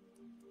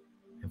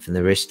 and from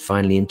the wrist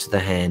finally into the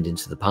hand,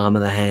 into the palm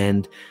of the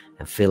hand,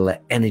 and feel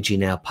that energy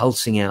now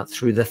pulsing out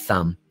through the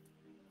thumb.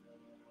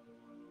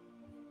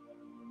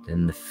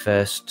 Then the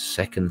first,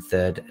 second,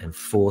 third, and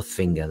fourth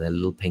finger, the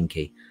little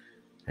pinky.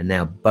 And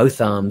now both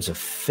arms are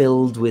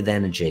filled with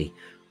energy,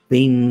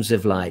 beams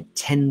of light,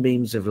 10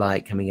 beams of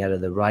light coming out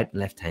of the right and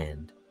left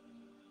hand.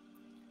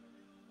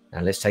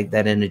 Now let's take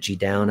that energy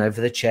down over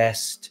the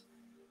chest.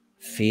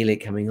 Feel it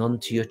coming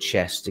onto your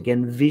chest.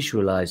 Again,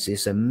 visualize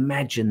this,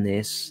 imagine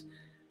this,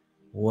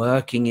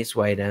 working its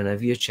way down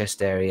over your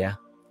chest area,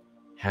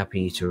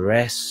 helping you to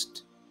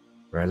rest,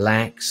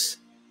 relax,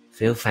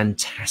 feel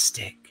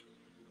fantastic.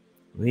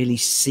 Really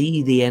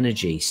see the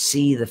energy,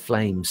 see the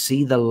flame,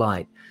 see the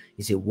light.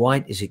 Is it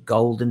white? Is it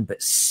golden?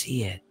 But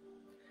see it.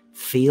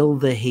 Feel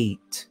the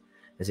heat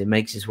as it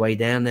makes its way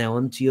down now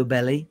onto your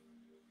belly,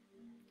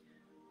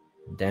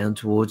 down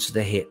towards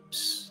the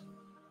hips.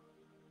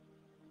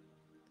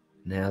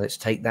 Now let's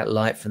take that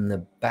light from the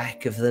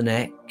back of the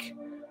neck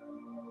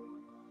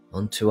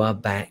onto our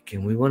back,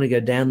 and we want to go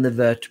down the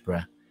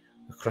vertebra,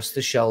 across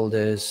the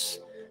shoulders,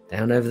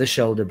 down over the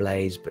shoulder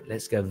blades, but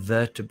let's go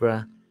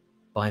vertebra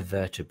by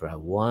vertebra,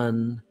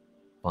 one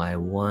by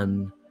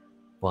one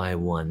by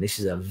one. This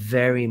is a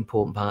very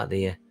important part of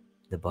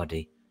the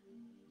body.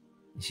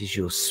 This is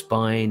your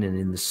spine, and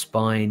in the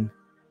spine,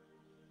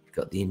 you've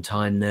got the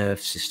entire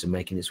nerve system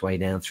making its way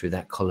down through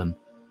that column.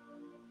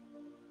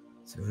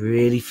 So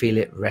really feel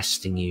it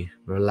resting you,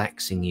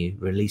 relaxing you,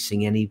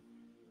 releasing any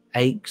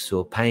aches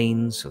or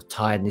pains or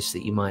tiredness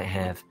that you might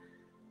have.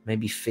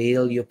 Maybe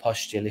feel your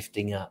posture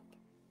lifting up.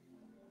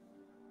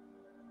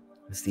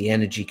 As the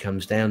energy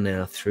comes down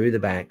now through the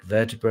back,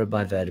 vertebra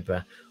by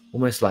vertebra,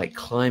 almost like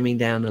climbing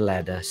down a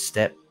ladder,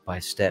 step by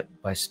step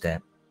by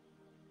step,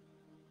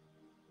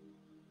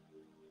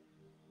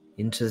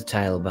 into the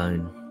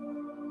tailbone.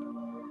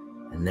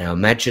 And now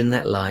imagine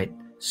that light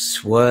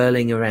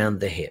swirling around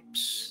the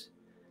hips,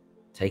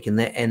 taking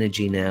that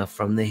energy now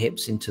from the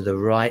hips into the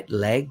right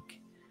leg.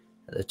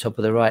 At the top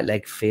of the right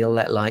leg, feel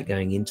that light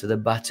going into the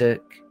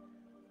buttock,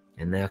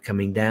 and now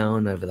coming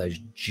down over those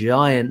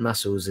giant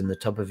muscles in the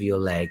top of your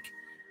leg,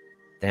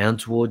 down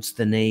towards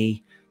the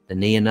knee. The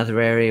knee, another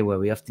area where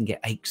we often get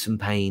aches and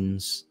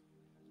pains,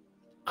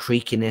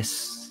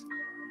 creakiness.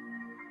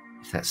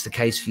 If that's the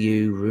case for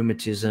you,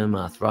 rheumatism,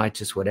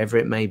 arthritis, whatever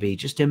it may be,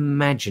 just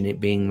imagine it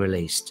being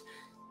released.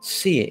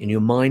 See it in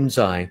your mind's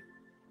eye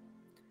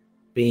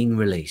being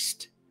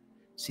released.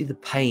 See the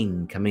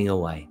pain coming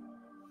away.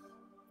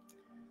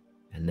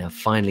 And now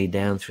finally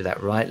down through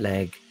that right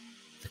leg,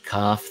 the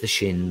calf, the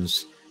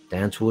shins,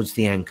 down towards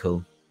the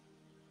ankle,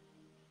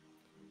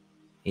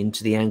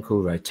 into the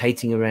ankle,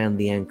 rotating around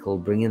the ankle,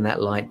 bringing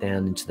that light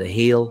down into the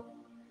heel,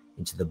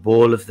 into the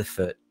ball of the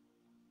foot,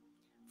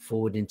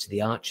 forward into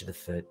the arch of the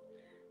foot,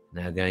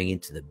 now going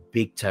into the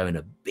big toe, and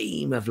a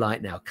beam of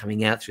light now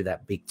coming out through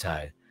that big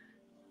toe.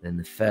 Then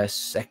the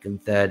first,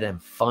 second, third,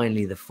 and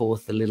finally the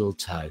fourth, the little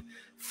toe.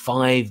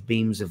 5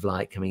 beams of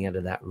light coming out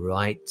of that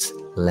right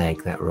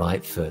leg, that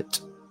right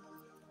foot.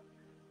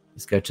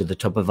 Let's go to the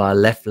top of our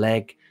left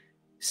leg.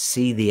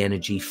 See the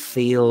energy,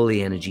 feel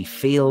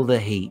the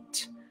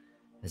heat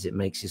as it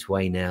makes its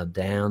way now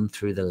down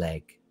through the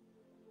leg,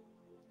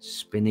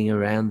 spinning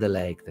around the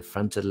leg, the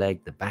front of the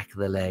leg, the back of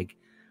the leg,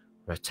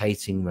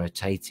 rotating,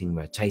 rotating,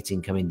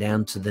 rotating, coming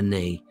down to the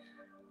knee.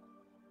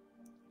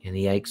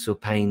 Any aches or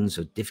pains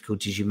or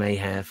difficulties you may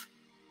have,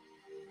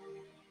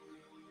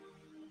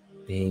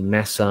 being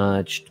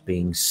massaged,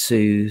 being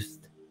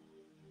soothed,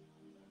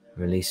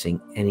 releasing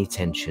any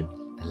tension.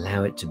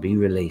 Allow it to be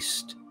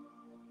released.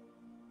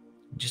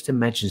 Just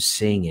imagine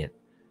seeing it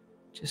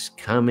just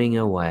coming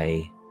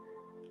away,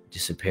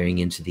 disappearing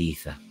into the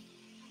ether.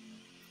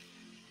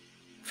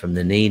 From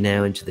the knee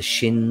now into the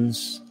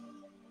shins,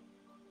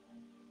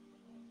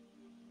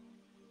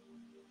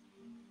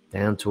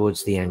 down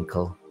towards the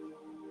ankle,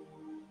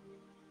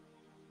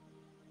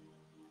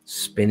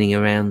 spinning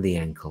around the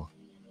ankle,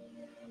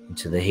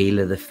 into the heel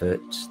of the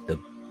foot, the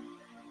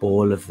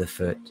ball of the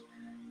foot,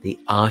 the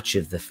arch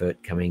of the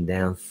foot, coming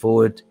down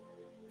forward,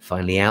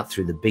 finally out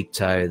through the big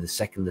toe, the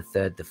second, the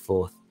third, the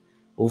fourth,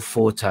 all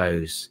 4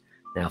 toes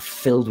now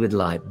filled with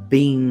light,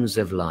 beams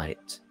of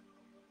light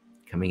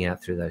coming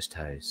out through those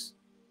toes.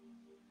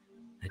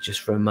 And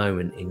just for a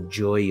moment,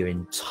 enjoy your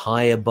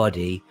entire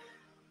body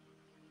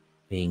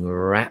being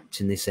wrapped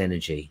in this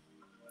energy.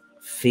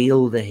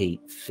 Feel the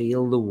heat,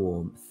 feel the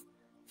warmth,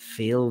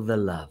 feel the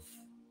love.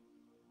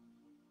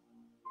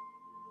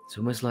 It's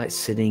almost like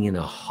sitting in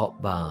a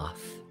hot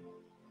bath.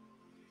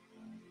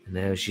 And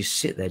now as you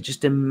sit there,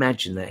 just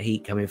imagine that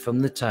heat coming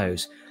from the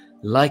toes,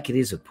 like it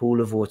is a pool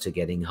of water,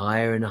 getting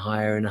higher and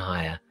higher and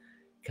higher,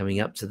 coming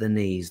up to the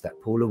knees, that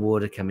pool of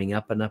water coming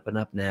up and up and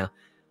up now,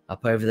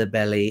 up over the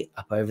belly,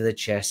 up over the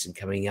chest, and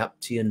coming up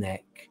to your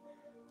neck.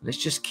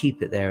 Let's just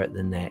keep it there at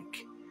the neck.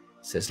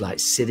 So it's like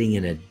sitting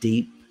in a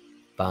deep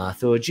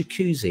bath or a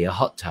jacuzzi, a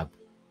hot tub.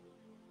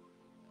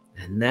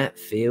 And that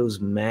feels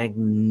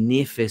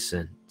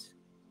magnificent.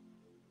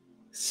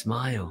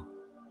 Smile.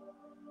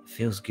 It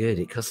feels good.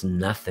 It costs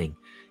nothing.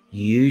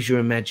 Use your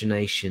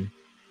imagination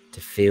to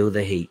feel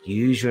the heat.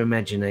 Use your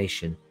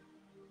imagination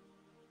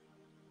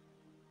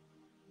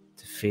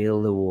to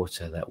feel the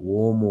water, that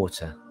warm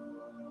water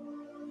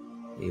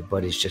that your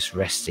body's just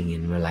resting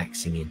in,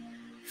 relaxing in.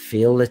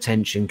 Feel the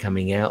tension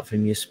coming out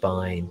from your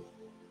spine.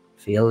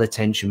 Feel the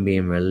tension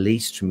being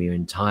released from your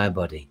entire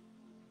body.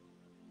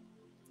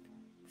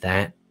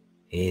 That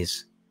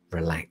is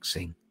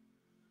relaxing.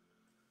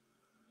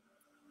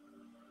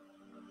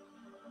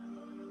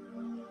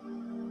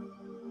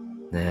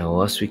 Now,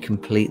 whilst we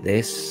complete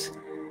this,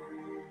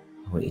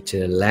 I want you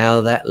to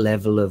allow that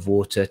level of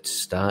water to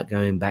start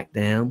going back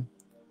down.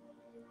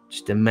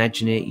 Just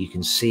imagine it, you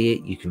can see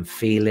it, you can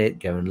feel it,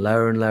 going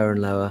lower and lower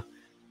and lower.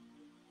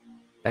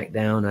 Back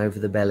down over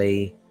the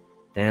belly,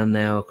 down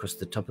now across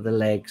the top of the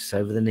legs,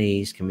 over the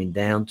knees, coming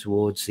down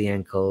towards the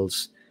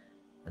ankles,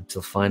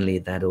 until finally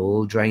that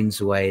all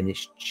drains away and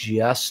it's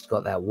just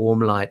got that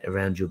warm light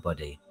around your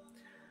body.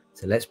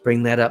 So let's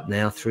bring that up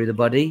now through the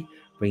body,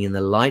 bringing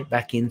the light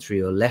back in through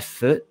your left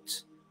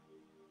foot,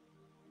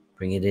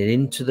 bringing it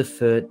into the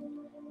foot,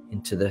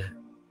 into the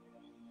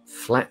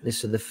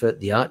flatness of the foot,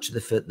 the arch of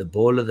the foot, the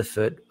ball of the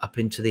foot, up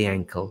into the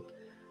ankle,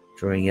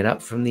 drawing it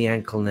up from the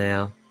ankle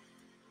now,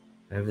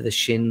 over the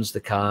shins, the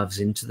calves,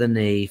 into the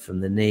knee, from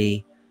the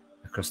knee,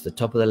 across the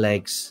top of the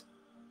legs,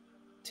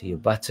 to your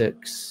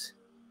buttocks,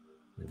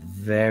 the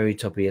very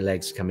top of your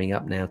legs coming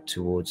up now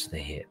towards the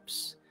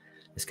hips.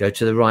 Let's go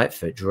to the right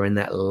foot, drawing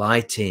that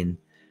light in,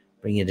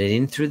 bringing it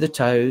in through the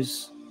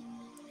toes,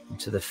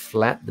 into the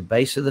flat, the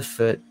base of the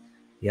foot,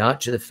 the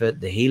arch of the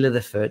foot, the heel of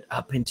the foot,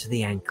 up into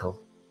the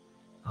ankle.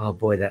 Oh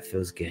boy, that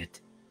feels good.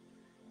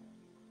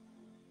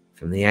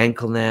 From the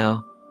ankle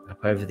now,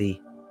 up over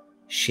the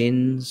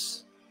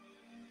shins,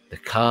 the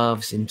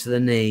calves into the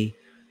knee,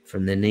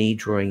 from the knee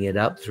drawing it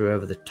up through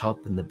over the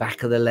top and the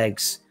back of the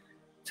legs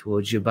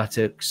towards your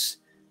buttocks,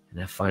 and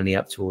now finally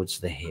up towards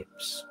the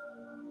hips.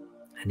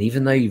 And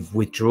even though you've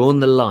withdrawn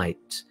the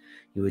light,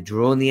 you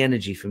withdrawn the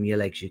energy from your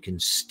legs, you can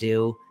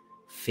still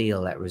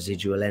feel that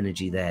residual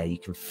energy there. You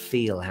can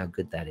feel how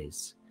good that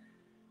is.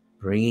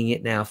 Bringing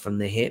it now from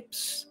the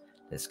hips.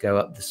 Let's go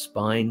up the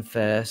spine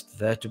first,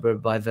 vertebra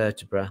by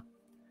vertebra,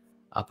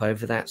 up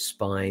over that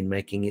spine,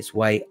 making its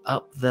way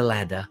up the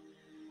ladder,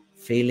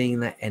 feeling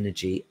that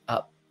energy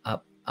up,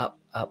 up, up,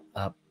 up,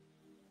 up,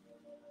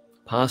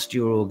 past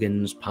your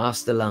organs,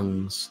 past the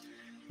lungs,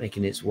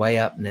 making its way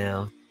up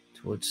now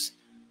towards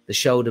the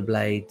shoulder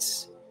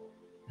blades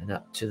and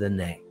up to the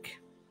neck.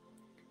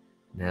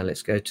 Now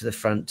let's go to the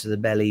front, to the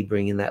belly,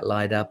 bringing that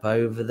light up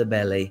over the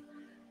belly,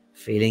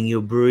 feeling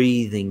your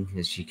breathing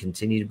as you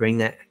continue to bring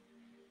that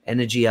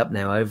energy up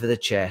now over the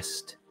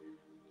chest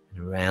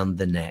and around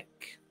the neck.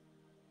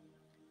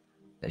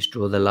 Let's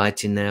draw the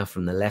light in now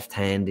from the left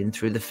hand, in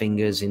through the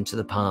fingers, into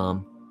the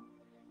palm,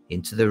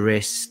 into the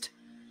wrist,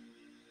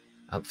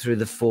 up through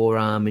the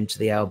forearm, into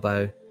the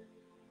elbow,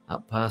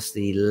 up past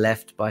the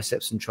left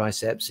biceps and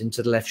triceps,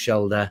 into the left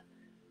shoulder,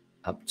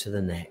 up to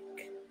the neck.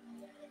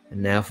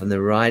 And now from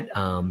the right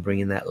arm,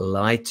 bringing that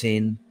light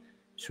in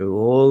through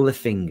all the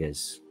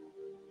fingers,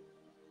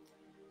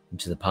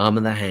 into the palm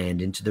of the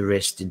hand, into the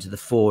wrist, into the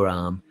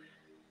forearm,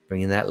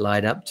 bringing that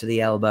light up to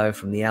the elbow,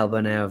 from the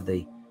elbow now of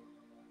the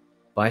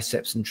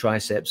biceps and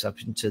triceps up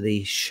into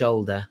the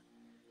shoulder,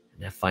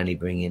 and now finally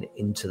bringing it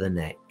into the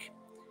neck.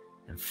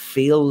 And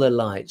feel the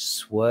light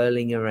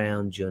swirling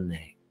around your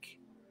neck.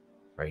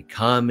 Very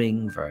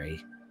calming, very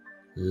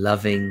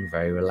loving,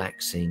 very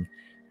relaxing.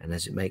 And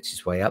as it makes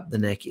its way up the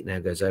neck, it now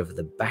goes over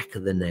the back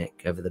of the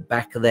neck, over the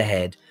back of the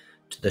head,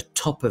 to the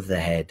top of the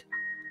head,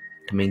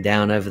 coming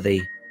down over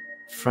the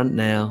front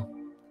now,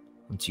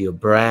 onto your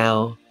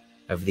brow,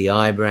 over the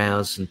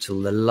eyebrows,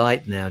 until the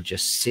light now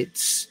just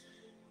sits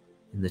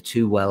in the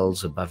two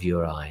wells above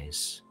your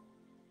eyes.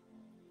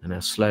 And now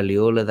slowly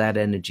all of that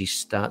energy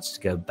starts to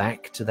go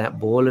back to that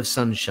ball of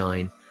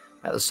sunshine,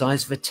 about the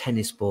size of a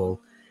tennis ball.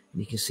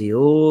 And you can see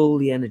all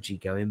the energy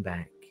going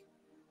back.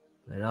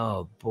 And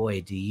oh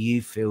boy, do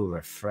you feel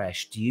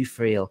refreshed? Do you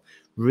feel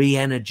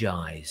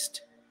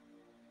re-energized?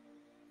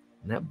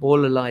 And that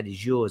ball of light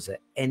is yours at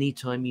any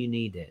time you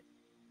need it.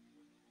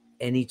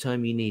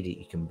 Anytime you need it,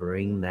 you can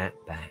bring that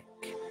back.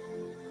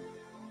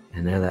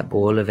 And now that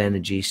ball of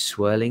energy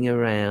swirling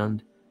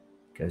around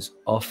goes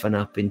off and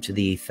up into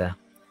the ether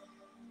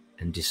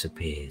and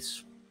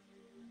disappears.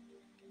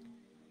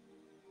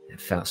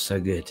 It felt so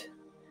good.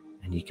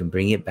 And you can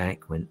bring it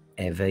back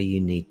whenever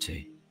you need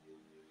to.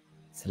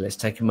 So let's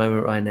take a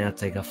moment right now,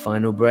 take our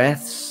final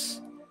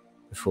breaths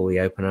before we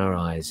open our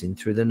eyes. In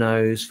through the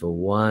nose for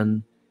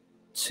 1,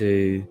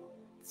 2,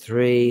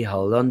 3.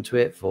 Hold on to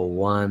it for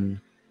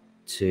 1,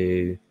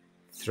 2,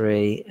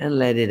 3. And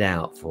let it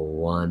out for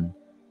 1,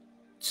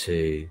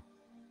 2,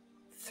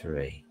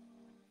 3.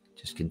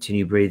 Just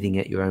continue breathing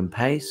at your own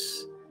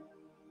pace.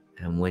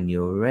 And when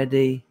you're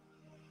ready,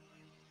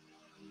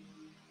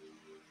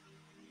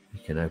 you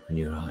can open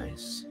your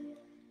eyes.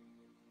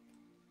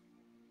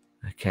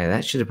 Okay,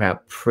 that should have been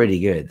pretty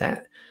good.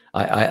 That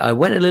I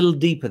went a little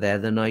deeper there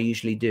than I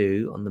usually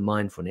do on the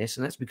mindfulness,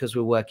 and that's because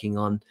we're working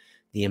on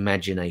the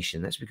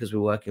imagination. That's because we're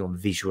working on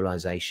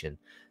visualization.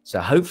 So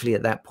hopefully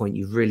at that point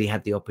you've really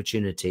had the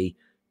opportunity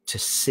to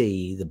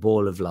see the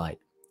ball of light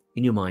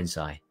in your mind's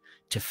eye,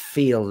 to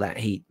feel that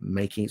heat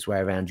making its way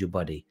around your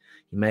body.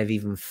 You may have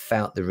even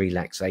felt the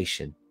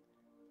relaxation.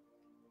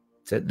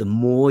 So the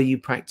more you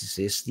practice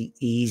this, the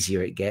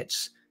easier it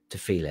gets to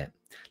feel it.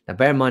 Now,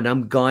 bear in mind,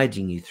 I'm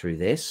guiding you through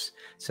this,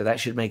 so that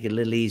should make it a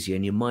little easier,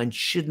 and your mind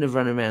shouldn't have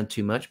run around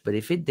too much. But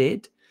if it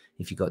did,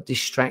 if you got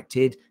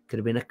distracted, could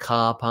have been a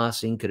car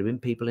passing, could have been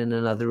people in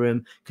another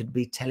room, could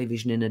be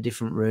television in a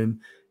different room.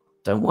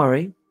 Don't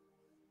worry.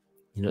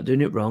 You're not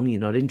doing it wrong.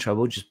 You're not in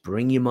trouble. Just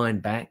bring your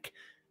mind back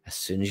as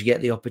soon as you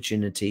get the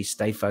opportunity.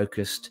 Stay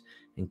focused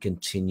and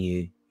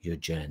continue your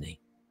journey.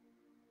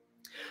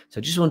 So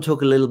I just want to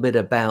talk a little bit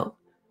about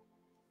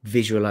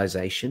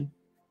visualization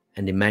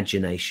and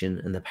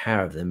imagination and the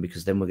power of them,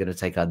 because then we're going to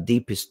take our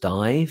deepest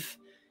dive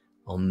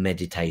on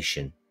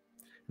meditation.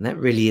 And that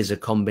really is a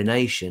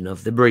combination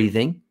of the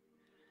breathing.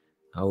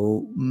 I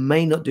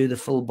may not do the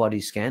full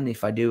body scan.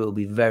 If I do, it'll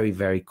be very,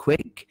 very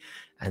quick.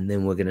 And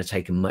then we're going to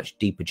take a much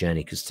deeper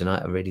journey, because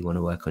tonight I really want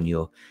to work on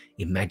your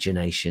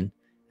imagination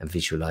and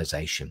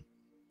visualization.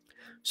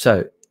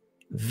 So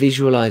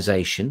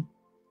visualization,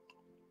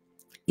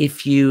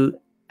 if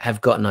you have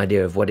got an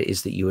idea of what it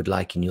is that you would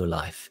like in your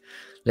life,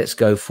 let's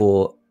go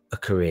for a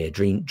career,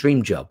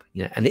 dream job,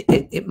 and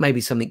it may be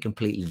something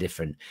completely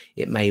different.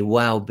 It may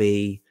well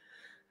be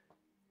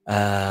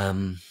a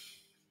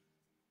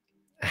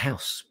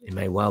house. It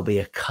may well be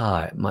a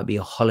car. It might be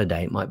a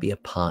holiday. It might be a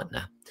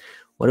partner.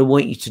 What I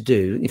want you to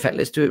do, in fact,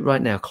 let's do it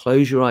right now.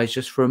 Close your eyes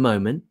just for a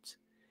moment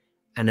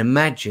and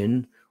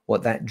imagine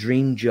what that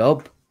dream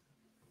job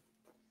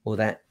or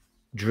that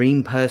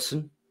dream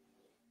person,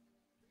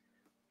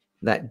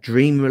 that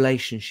dream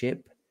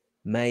relationship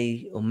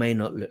may or may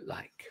not look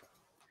like.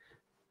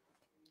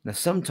 Now,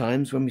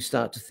 sometimes when we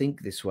start to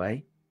think this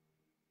way,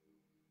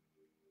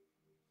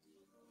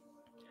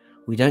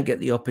 we don't get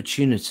the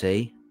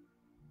opportunity,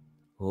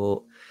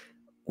 or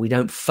we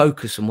don't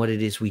focus on what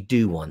it is we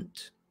do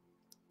want.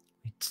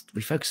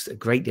 We focus a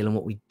great deal on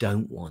what we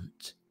don't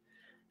want.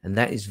 And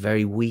that is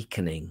very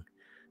weakening.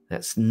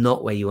 That's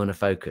not where you want to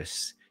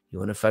focus. You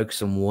want to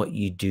focus on what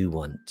you do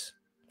want.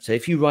 So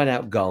if you write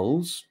out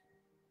goals,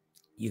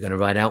 you're going to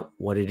write out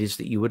what it is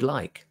that you would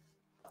like.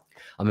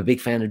 I'm a big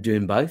fan of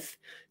doing both.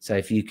 So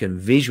if you can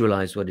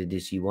visualize what it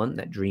is you want,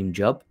 that dream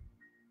job,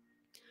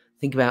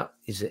 think about,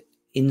 is it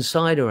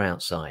inside or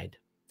outside?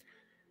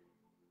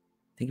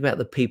 Think about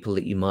the people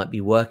that you might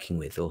be working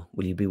with, or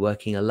will you be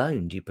working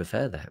alone? Do you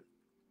prefer that?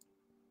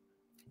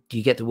 Do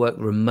you get to work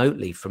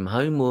remotely from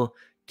home, or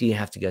do you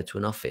have to go to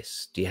an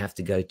office? Do you have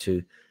to go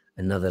to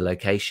another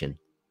location?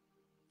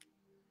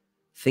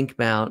 Think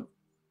about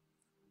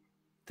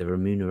the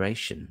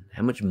remuneration.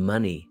 How much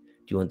money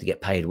do you want to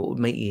get paid? What would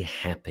make you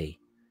happy?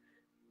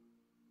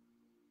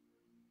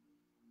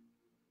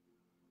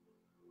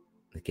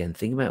 Again,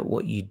 think about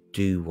what you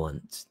do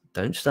want.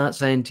 Don't start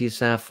saying to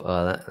yourself,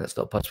 oh, that's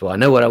not possible. I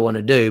know what I want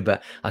to do,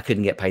 but I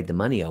couldn't get paid the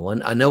money I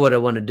want. I know what I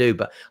want to do,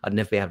 but I'd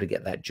never be able to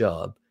get that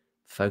job.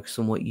 Focus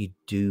on what you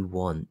do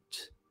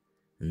want.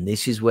 And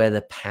this is where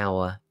the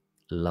power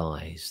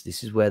lies.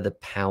 This is where the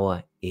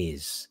power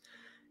is.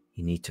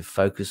 You need to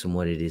focus on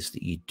what it is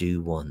that you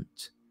do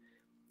want.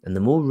 And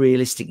the more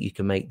realistic you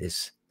can make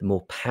this, the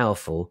more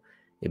powerful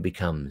it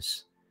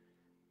becomes.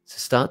 So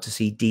start to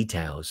see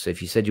details. So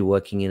if you said you're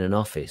working in an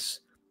office,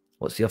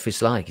 what's the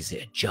office like? Is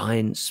it a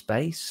giant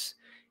space?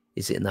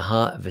 Is it in the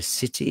heart of a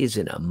city? Is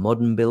it a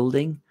modern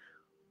building?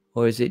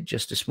 Or is it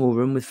just a small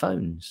room with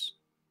phones?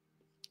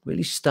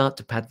 Really start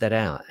to pad that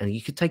out. And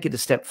you could take it a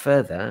step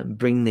further and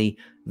bring the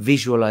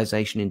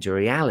visualization into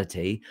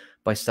reality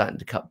by starting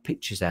to cut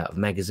pictures out of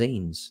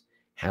magazines.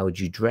 How would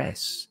you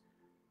dress?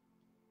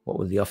 What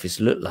would the office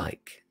look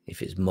like?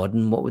 If it's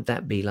modern, what would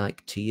that be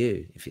like to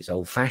you? If it's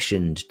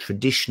old-fashioned,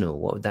 traditional,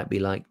 what would that be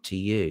like to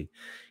you?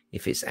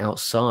 If it's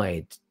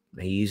outside,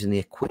 they're using the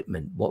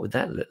equipment, what would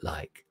that look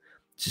like?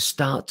 So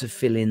start to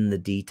fill in the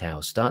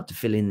details. Start to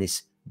fill in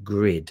this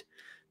grid,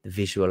 the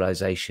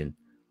visualization.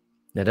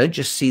 Now, don't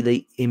just see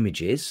the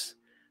images,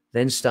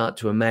 then start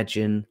to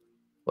imagine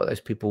what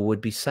those people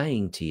would be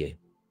saying to you.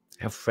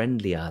 How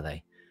friendly are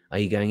they? Are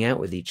you going out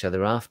with each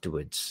other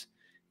afterwards?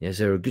 Is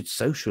there a good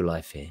social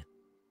life here?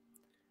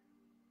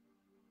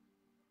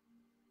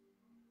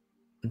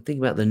 And think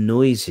about the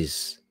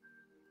noises.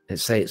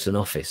 Let's say it's an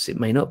office. It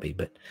may not be,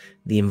 but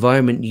the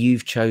environment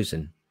you've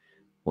chosen,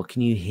 what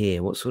can you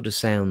hear? What sort of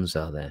sounds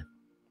are there?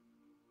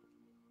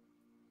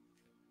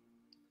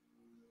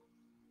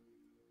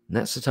 And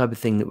that's the type of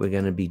thing that we're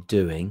going to be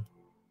doing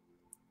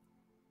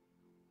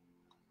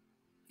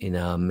in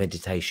our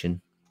meditation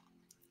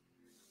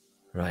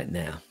right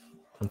now.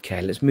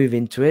 Okay, let's move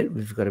into it.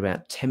 We've got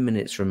about 10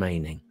 minutes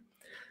remaining.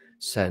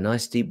 So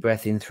nice deep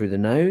breath in through the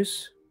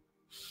nose.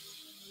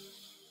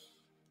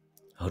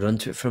 Hold on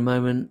to it for a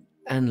moment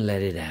and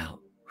let it out.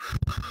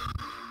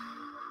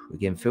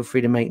 Again, feel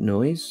free to make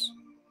noise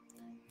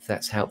if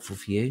that's helpful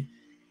for you.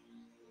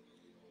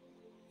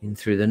 In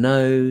through the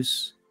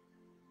nose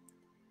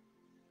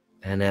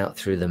and out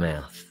through the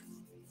mouth.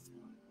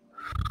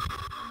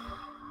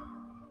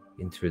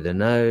 In through the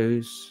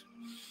nose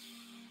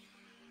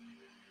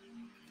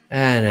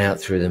and out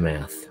through the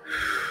mouth.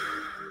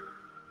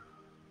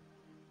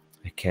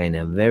 Okay,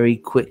 now very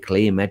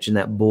quickly, imagine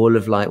that ball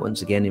of light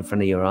once again in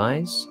front of your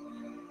eyes.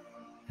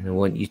 And I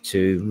want you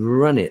to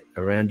run it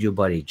around your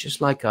body,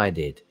 just like I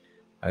did.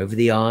 Over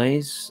the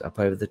eyes, up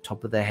over the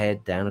top of the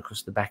head, down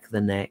across the back of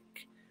the neck,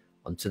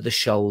 onto the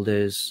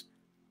shoulders,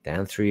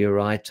 down through your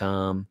right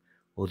arm,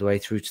 all the way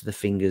through to the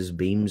fingers,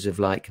 beams of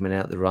light coming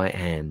out the right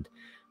hand.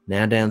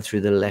 Now down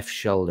through the left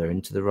shoulder,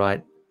 into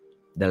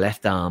the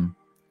left arm,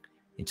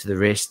 into the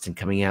wrist, and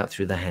coming out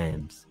through the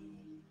hands.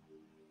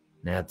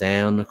 Now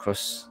down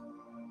across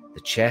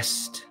the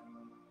chest,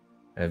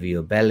 over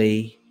your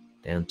belly,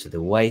 down to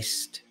the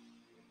waist,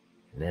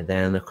 and then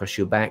down across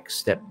your back,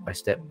 step by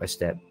step by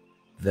step,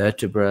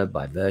 vertebra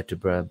by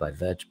vertebra by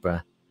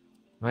vertebra,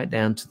 right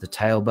down to the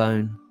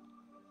tailbone,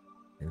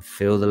 and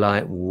feel the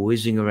light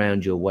whizzing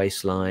around your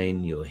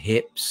waistline, your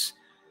hips,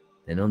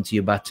 then onto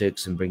your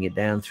buttocks, and bring it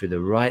down through the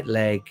right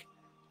leg,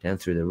 down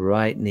through the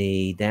right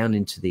knee, down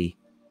into the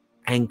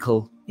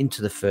ankle,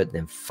 into the foot,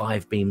 then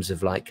 5 beams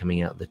of light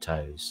coming out the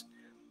toes.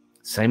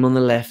 Same on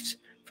the left,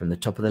 from the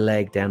top of the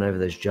leg, down over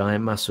those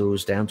giant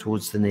muscles, down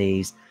towards the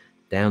knees,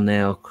 down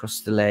now across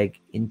the leg,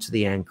 into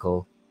the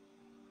ankle,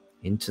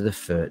 into the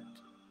foot,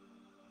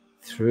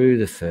 through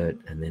the foot,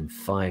 and then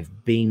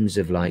 5 beams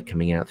of light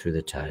coming out through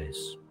the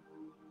toes.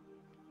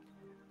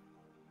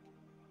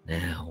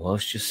 Now,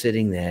 whilst you're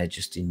sitting there,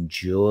 just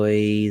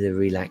enjoy the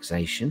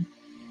relaxation.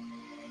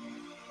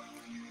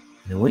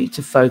 And I want you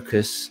to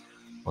focus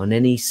on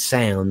any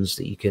sounds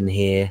that you can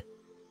hear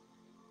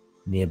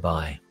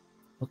nearby.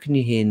 What can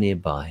you hear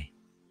nearby?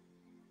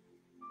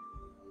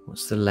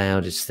 What's the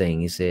loudest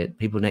thing? Is it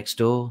people next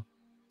door?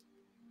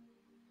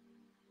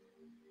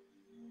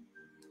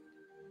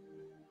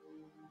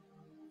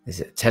 Is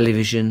it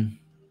television?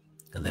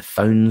 Are their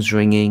phones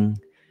ringing?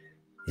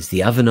 Is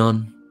the oven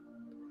on?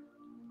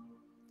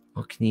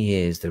 What can you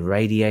hear? Is the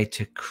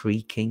radiator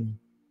creaking?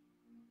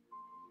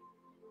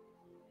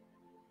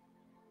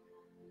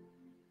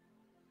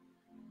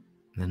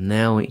 And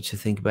now I want you to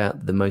think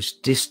about the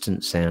most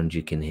distant sound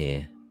you can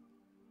hear.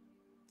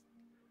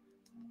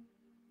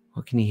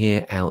 What can you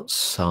hear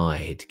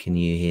outside? Can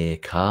you hear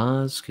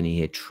cars? Can you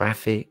hear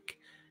traffic?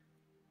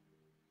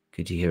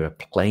 Could you hear a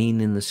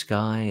plane in the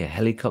sky, a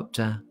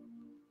helicopter?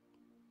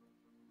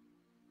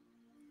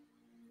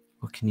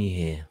 What can you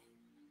hear?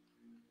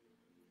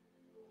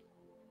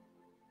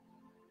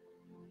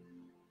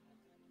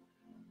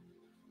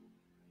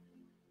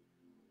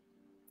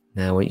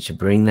 Now I want you to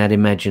bring that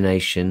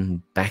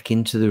imagination back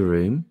into the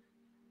room.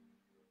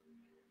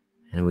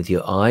 And with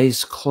your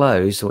eyes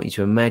closed, I want you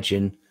to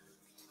imagine,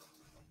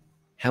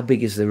 how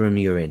big is the room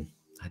you're in?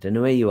 I don't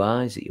know where you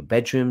are. Is it your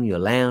bedroom, your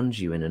lounge,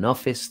 you in an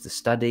office, the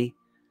study?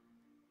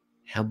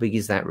 How big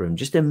is that room?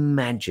 Just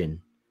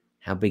imagine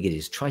how big it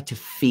is. Try to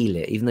feel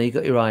it, even though you've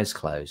got your eyes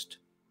closed.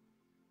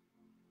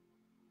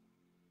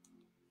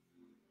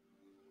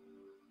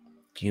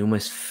 Can you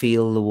almost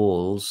feel the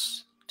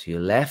walls to your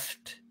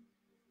left,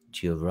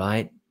 to your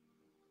right,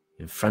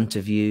 in front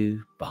of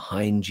you,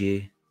 behind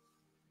you?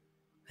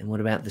 And what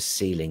about the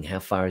ceiling? How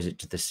far is it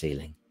to the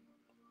ceiling?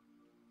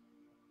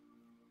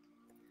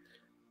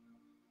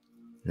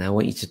 Now I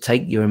want you to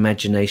take your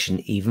imagination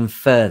even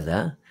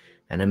further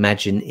and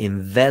imagine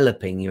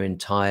enveloping your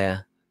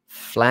entire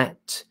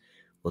flat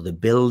or the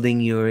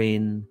building you're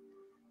in,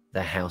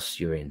 the house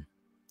you're in.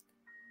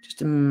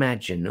 Just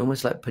imagine,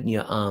 almost like putting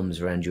your arms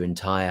around your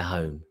entire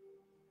home.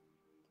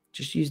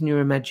 Just using your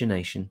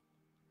imagination.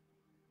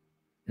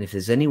 And if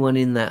there's anyone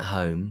in that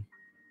home,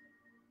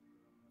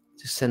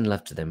 just send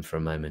love to them for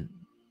a moment.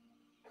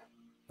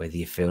 Whether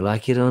you feel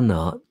like it or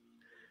not,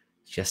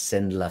 just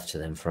send love to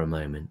them for a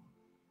moment.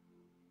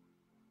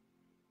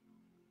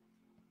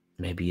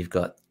 Maybe you've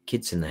got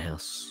kids in the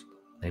house.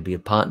 Maybe your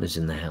partner's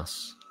in the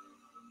house.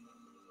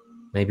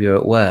 Maybe you're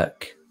at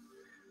work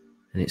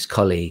and it's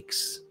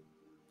colleagues.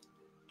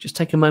 Just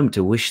take a moment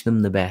to wish them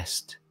the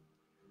best.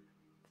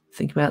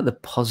 Think about the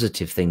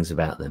positive things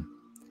about them.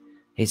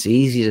 It's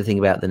easy to think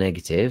about the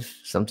negative.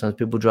 Sometimes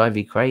people drive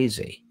you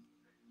crazy.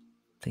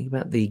 Think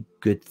about the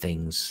good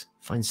things.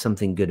 Find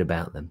something good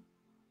about them.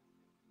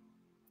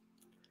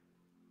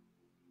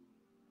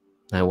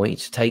 Now I want you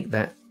to take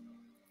that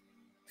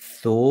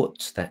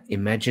thought, that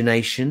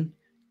imagination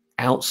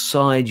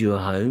outside your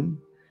home,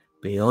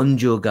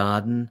 beyond your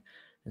garden,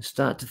 and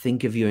start to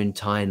think of your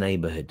entire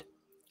neighborhood.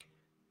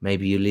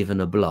 Maybe you live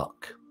in a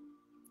block.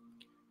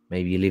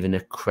 Maybe you live in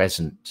a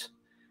crescent.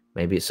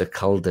 Maybe it's a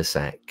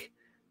cul-de-sac.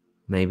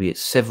 Maybe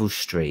it's several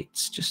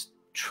streets. Just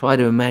try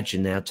to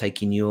imagine now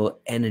taking your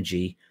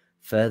energy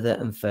further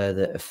and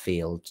further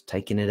afield,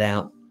 taking it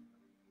out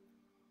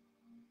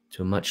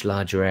to a much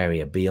larger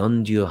area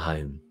beyond your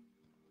home.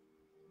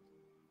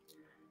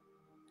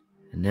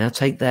 And now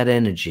take that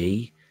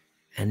energy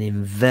and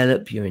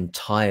envelop your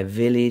entire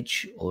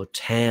village or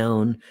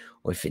town,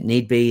 or if it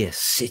need be, a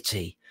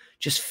city.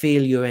 Just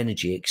feel your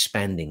energy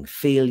expanding.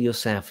 Feel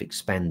yourself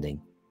expanding,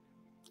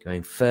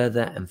 going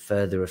further and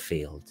further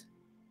afield.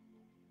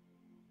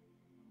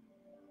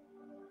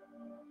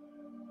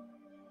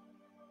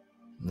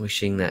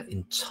 Wishing that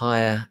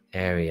entire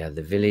area,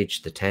 the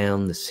village, the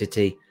town, the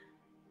city,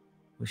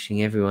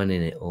 wishing everyone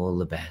in it all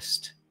the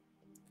best.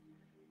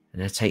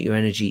 And now take your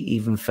energy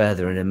even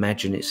further and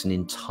imagine it's an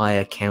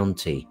entire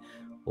county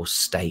or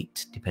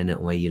state, depending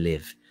on where you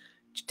live.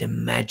 Just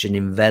imagine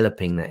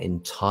enveloping that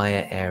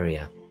entire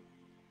area.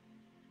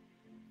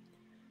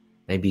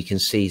 Maybe you can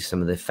see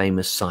some of the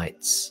famous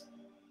sites.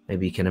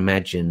 Maybe you can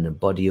imagine a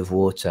body of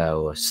water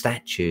or a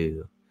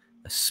statue,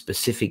 a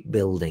specific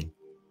building.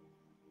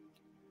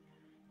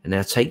 And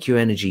now take your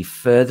energy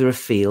further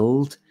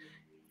afield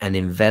and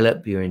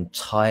envelop your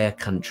entire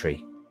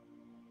country,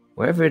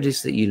 wherever it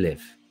is that you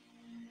live.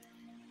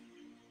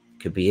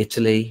 It could be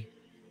Italy,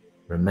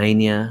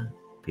 Romania,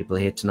 people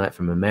here tonight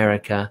from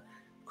America,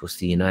 of course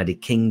the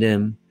United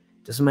Kingdom.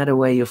 Doesn't matter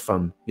where you're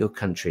from, your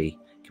country.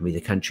 It can be the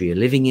country you're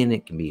living in,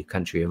 it can be your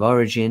country of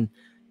origin.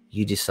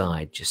 You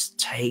decide. Just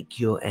take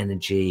your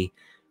energy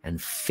and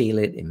feel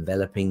it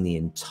enveloping the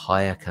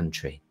entire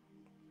country.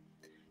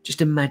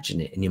 Just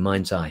imagine it in your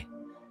mind's eye.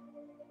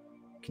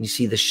 Can you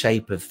see the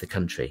shape of the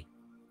country?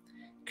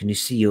 Can you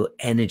see your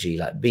energy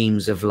like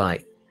beams of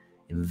light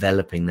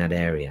enveloping that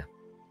area?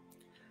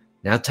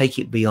 Now take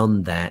it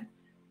beyond that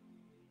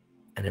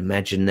and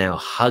imagine now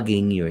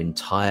hugging your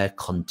entire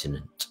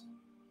continent.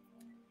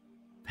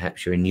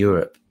 Perhaps you're in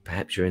Europe,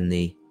 perhaps you're in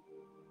the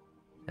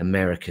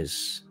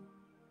Americas,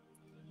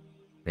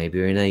 maybe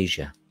you're in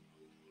Asia,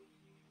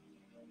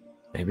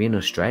 maybe in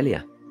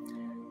Australia.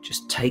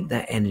 Just take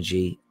that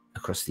energy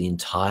across the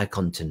entire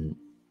continent.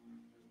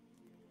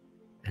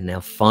 And now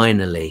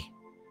finally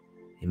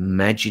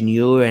Imagine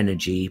your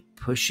energy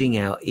pushing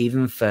out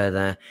even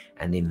further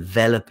and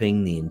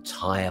enveloping the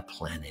entire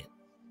planet.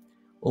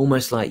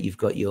 Almost like you've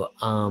got your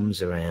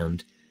arms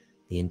around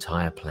the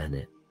entire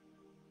planet.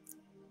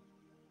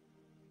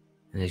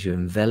 And as you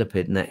envelop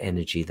it in that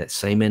energy, that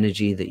same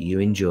energy that you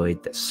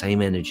enjoyed, that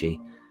same energy,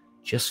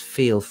 just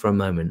feel for a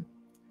moment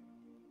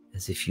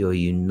as if you're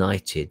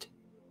united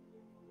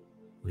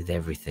with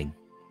everything.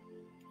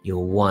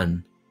 You're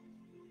one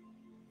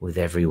with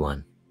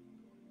everyone.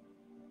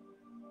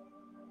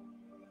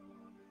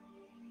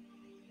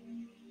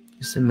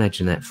 Just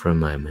imagine that for a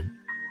moment.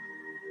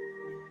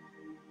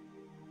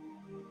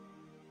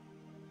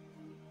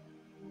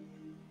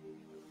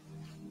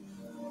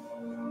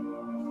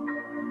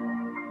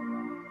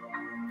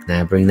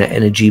 Now bring that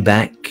energy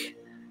back,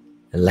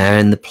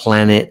 allowing the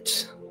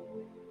planet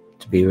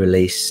to be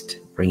released.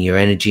 Bring your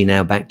energy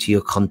now back to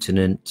your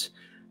continent,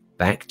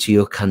 back to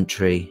your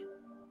country,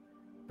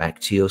 back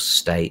to your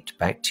state,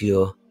 back to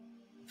your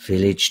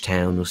village,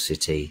 town or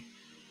city,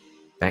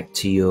 back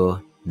to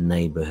your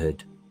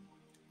neighborhood,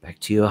 back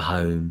to your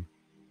home,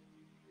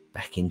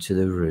 back into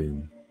the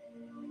room.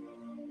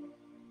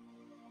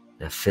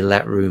 Now fill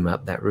that room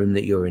up, that room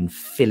that you're in,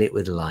 fill it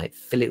with light,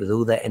 fill it with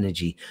all that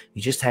energy.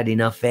 You just had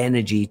enough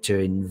energy to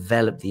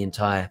envelop the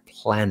entire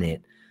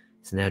planet.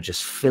 So now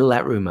just fill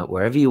that room up,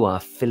 wherever you are,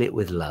 fill it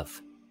with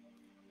love.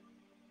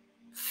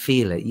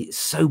 Feel it. It's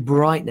so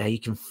bright now, you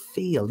can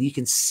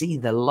see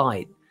the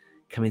light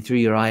coming through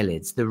your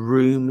eyelids. The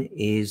room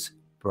is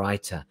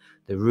brighter,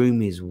 the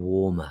room is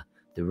warmer,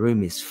 the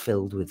room is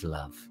filled with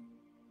love.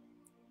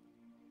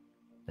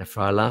 Now for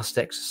our last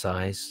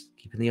exercise,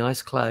 keeping the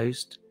eyes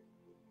closed,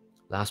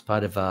 last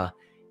part of our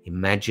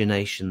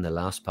imagination, the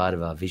last part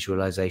of our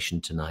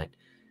visualization tonight,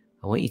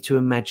 I want you to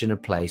imagine a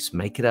place,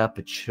 make it up,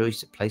 a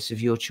place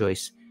of your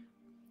choice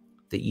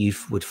that you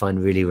would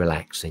find really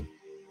relaxing.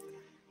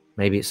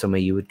 Maybe it's somewhere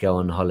you would go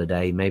on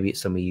holiday, maybe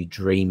it's somewhere you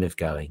dream of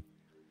going.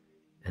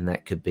 And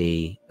that could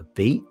be a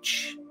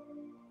beach.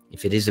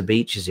 If it is a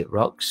beach, is it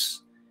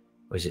rocks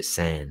or is it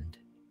sand?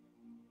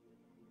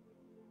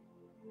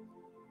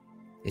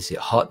 Is it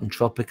hot and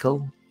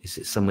tropical? Is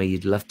it somewhere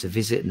you'd love to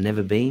visit and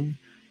never been?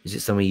 Is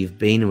it somewhere you've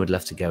been and would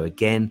love to go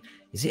again?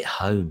 Is it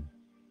home?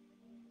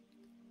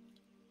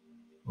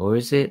 Or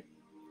is it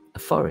a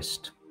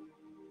forest?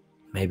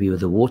 Maybe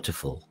with a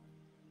waterfall.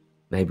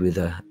 Maybe with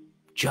a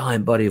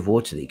giant body of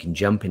water that you can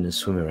jump in and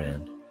swim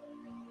around.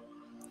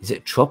 Is it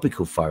a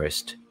tropical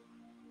forest?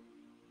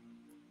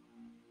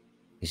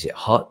 Is it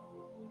hot?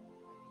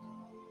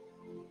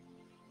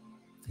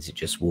 Is it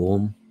just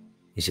warm?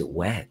 Is it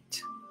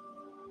wet?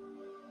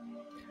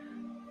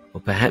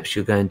 Or perhaps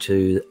you're going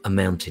to a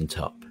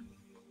mountaintop.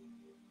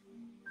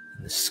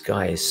 And the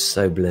sky is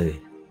so blue.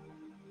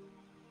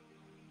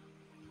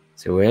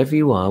 So wherever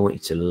you are, I want you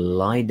to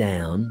lie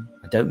down.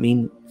 I don't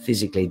mean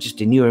physically,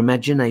 just in your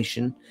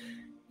imagination,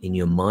 in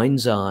your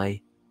mind's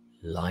eye,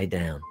 lie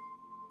down.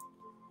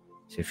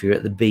 So if you're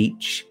at the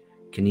beach,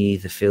 can you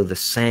either feel the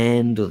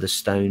sand or the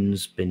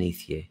stones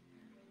beneath you?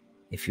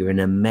 If you're in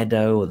a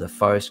meadow or the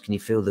forest, can you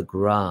feel the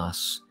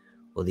grass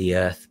or the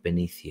earth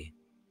beneath you?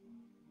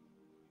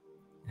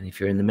 And if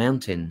you're in the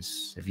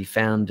mountains, have you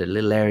found a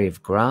little area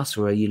of grass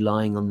or are you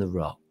lying on the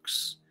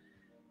rocks?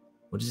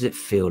 What does it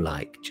feel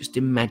like? Just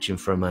imagine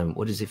for a moment,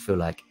 what does it feel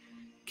like?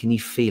 Can you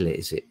feel it?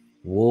 Is it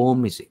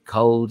warm? Is it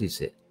cold?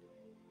 Is it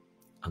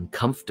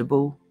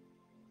uncomfortable?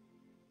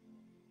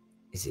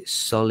 Is it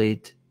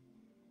solid?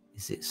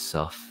 Is it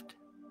soft?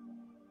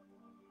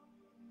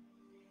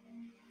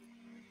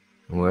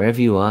 And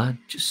wherever you are,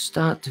 just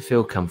start to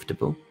feel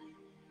comfortable.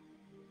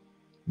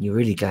 You're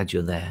really glad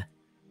you're there.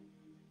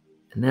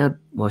 And now,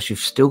 whilst you've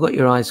still got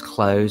your eyes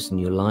closed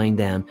and you're lying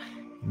down,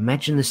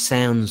 imagine the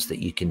sounds that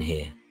you can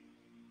hear.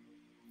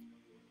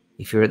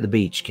 If you're at the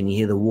beach, can you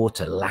hear the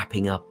water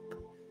lapping up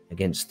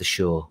against the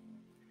shore?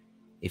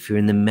 If you're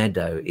in the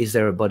meadow, is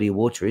there a body of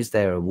water? Is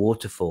there a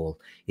waterfall?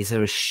 Is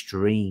there a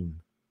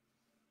stream?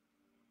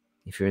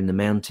 If you're in the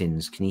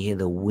mountains, can you hear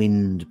the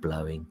wind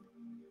blowing?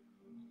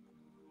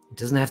 It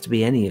doesn't have to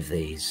be any of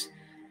these.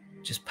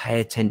 Just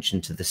pay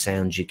attention to the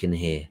sounds you can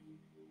hear.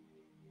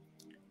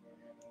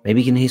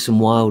 Maybe you can hear some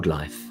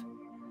wildlife.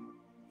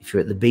 If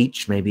you're at the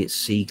beach, maybe it's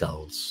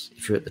seagulls.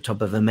 If you're at the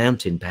top of a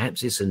mountain,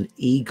 perhaps it's an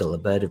eagle, a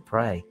bird of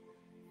prey.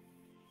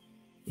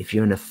 If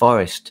you're in a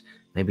forest,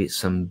 maybe it's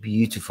some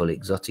beautiful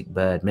exotic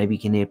bird. Maybe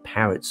you can hear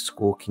parrots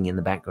squawking in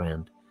the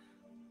background.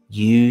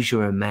 Use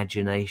your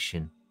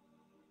imagination.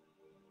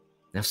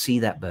 Now see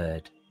that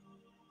bird.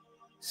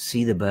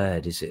 See the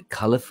bird. Is it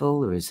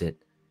colorful or is it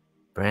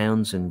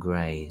browns and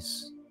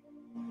grays?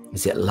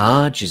 Is it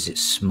large? Is it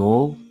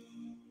small?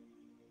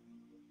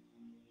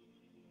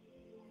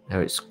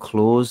 Are its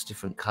claws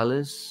different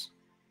colors?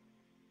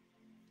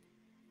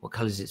 What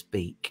color is its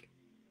beak?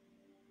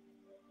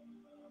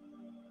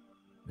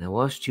 Now,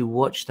 whilst you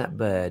watch that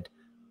bird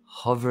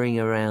hovering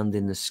around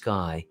in the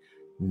sky,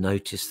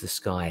 notice the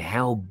sky.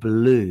 How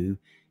blue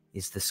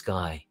is the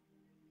sky?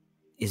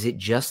 Is it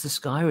just the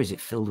sky or is it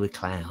filled with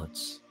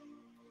clouds?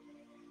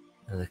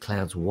 Are the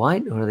clouds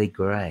white or are they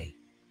grey?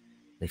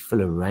 Are they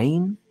full of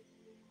rain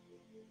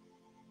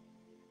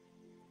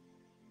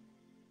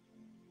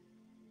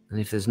And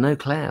if there's no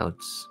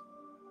clouds,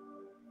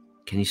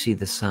 can you see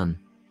the sun?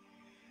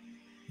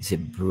 Is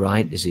it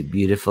bright? Is it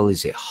beautiful?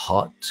 Is it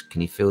hot?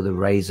 Can you feel the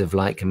rays of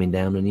light coming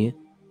down on you?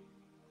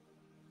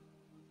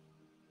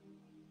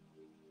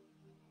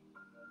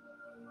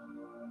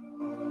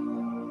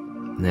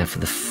 Now for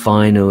the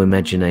final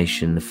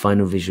imagination, the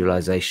final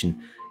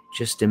visualization,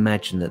 just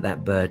imagine that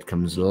that bird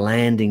comes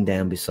landing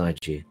down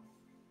beside you.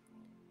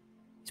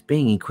 It's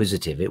being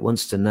inquisitive. It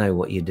wants to know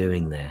what you're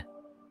doing there.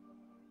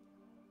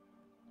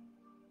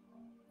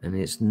 And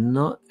it's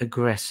not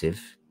aggressive.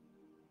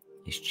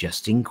 It's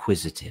just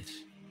inquisitive.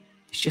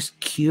 It's just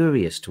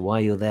curious to why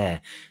you're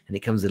there. And it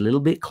comes a little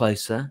bit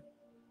closer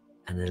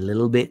and a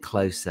little bit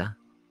closer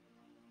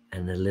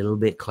and a little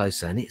bit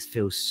closer. And it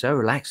feels so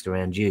relaxed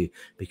around you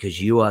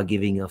because you are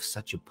giving off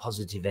such a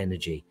positive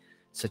energy,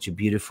 such a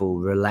beautiful,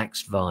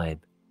 relaxed vibe.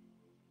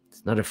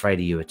 It's not afraid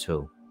of you at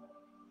all.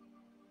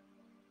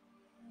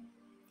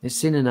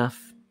 It's in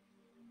enough.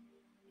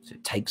 So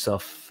it takes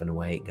off and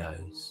away it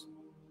goes.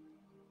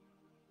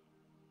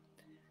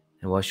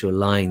 And whilst you're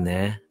lying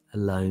there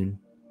alone,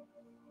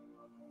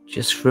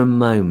 just for a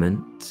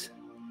moment,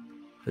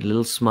 put a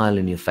little smile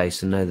in your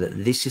face and know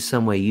that this is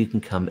somewhere you can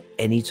come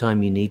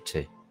anytime you need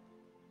to.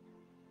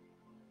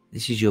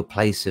 This is your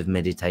place of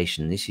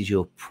meditation. This is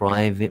your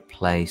private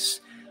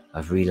place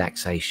of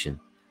relaxation.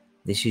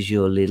 This is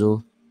your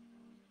little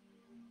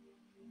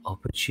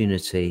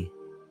opportunity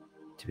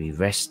to be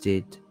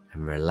rested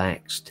and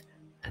relaxed,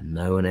 and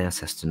no one else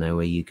has to know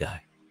where you go.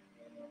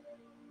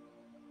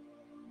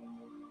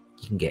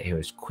 You can get here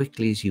as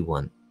quickly as you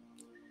want.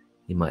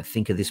 You might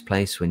think of this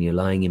place when you're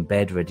lying in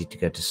bed ready to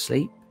go to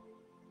sleep.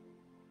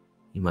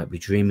 You might be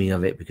dreaming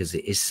of it because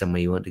it is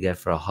somewhere you want to go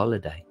for a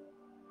holiday,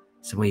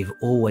 somewhere you've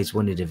always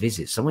wanted to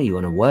visit, somewhere you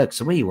want to work,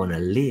 somewhere you want to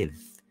live.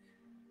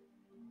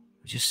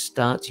 Just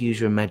start to use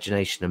your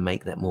imagination and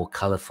make that more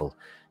colorful.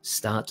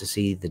 Start to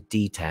see the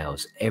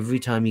details. Every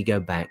time you go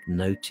back,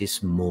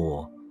 notice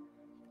more.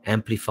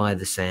 Amplify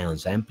the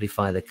sounds,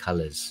 amplify the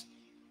colors.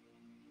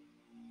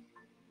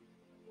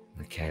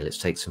 Okay, let's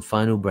take some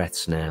final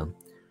breaths now.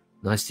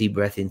 Nice deep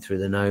breath in through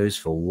the nose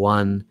for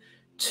 1,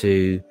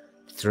 2,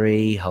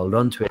 3. Hold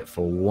on to it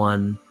for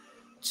 1,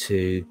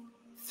 2,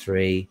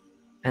 3.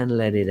 And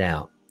let it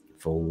out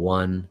for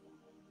 1,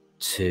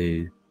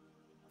 2,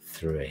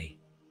 3.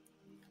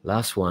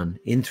 Last one,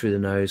 in through the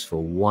nose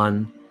for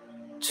 1,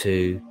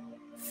 2,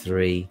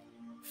 3,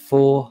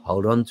 4.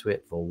 Hold on to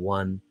it for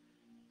 1,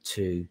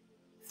 2,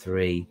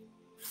 3,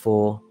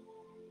 4.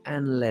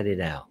 And let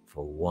it out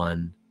for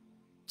 1,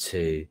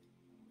 2,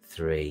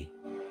 3,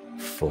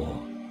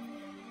 4.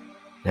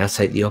 Now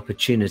take the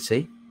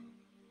opportunity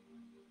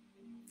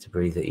to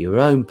breathe at your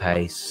own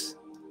pace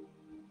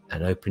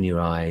and open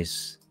your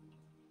eyes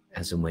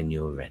as and when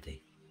you're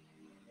ready.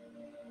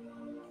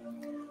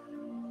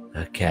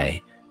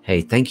 Okay.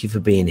 Hey, thank you for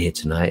being here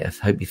tonight. I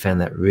hope you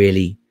found that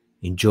really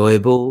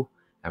enjoyable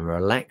and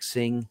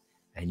relaxing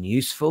and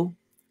useful.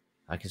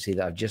 I can see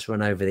that I've just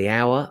run over the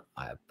hour.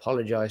 I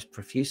apologize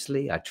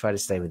profusely. I try to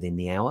stay within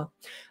the hour.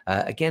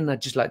 Again,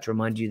 I'd just like to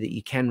remind you that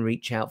you can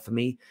reach out for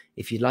me.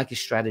 If you'd like a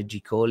strategy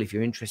call, if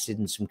you're interested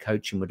in some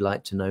coaching, would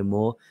like to know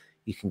more,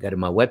 you can go to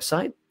my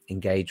website,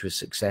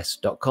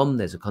 engagewithsuccess.com.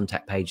 There's a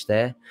contact page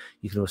there.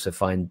 You can also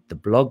find the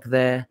blog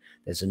there.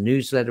 There's a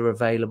newsletter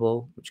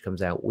available, which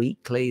comes out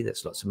weekly.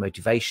 There's lots of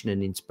motivation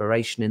and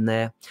inspiration in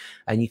there.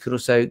 And you can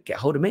also get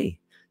hold of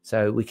me.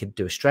 So we could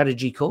do a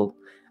strategy call.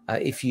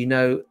 If you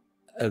know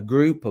a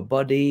group, a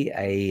body,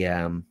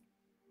 a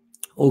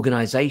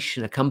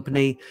organization, a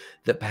company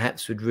that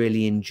perhaps would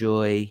really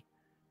enjoy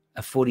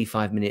a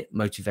 45-minute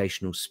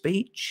motivational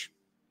speech,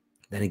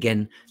 then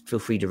again, feel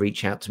free to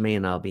reach out to me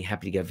and I'll be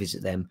happy to go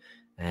visit them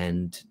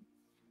and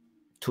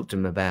talk to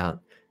them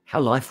about how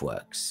life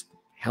works,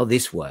 how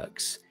this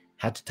works,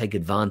 how to take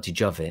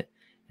advantage of it,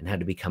 and how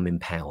to become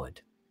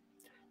empowered.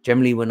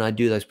 Generally, when I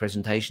do those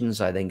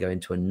presentations, I then go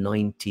into a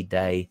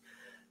 90-day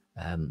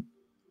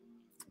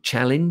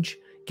challenge,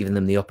 giving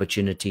them the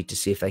opportunity to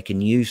see if they can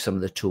use some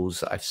of the tools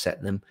that I've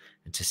set them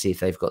and to see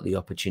if they've got the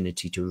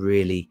opportunity to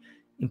really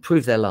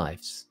improve their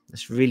lives.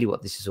 That's really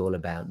what this is all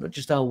about. Not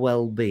just our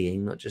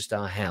well-being, not just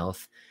our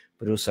health,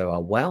 but also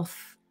our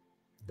wealth,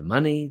 the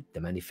money,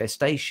 the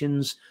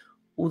manifestations,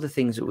 all the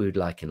things that we would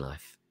like in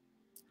life.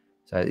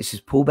 So this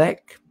is Paul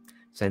Beck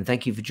saying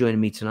thank you for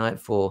joining me tonight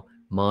for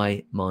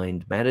My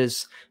Mind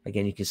Matters.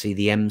 Again, you can see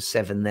the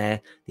M7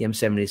 there. The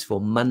M7 is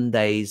for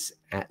Mondays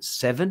at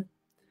 7.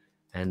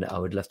 And I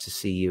would love to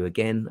see you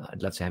again.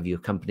 I'd love to have your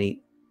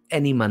company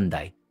any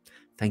Monday.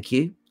 Thank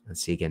you and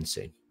see you again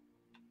soon.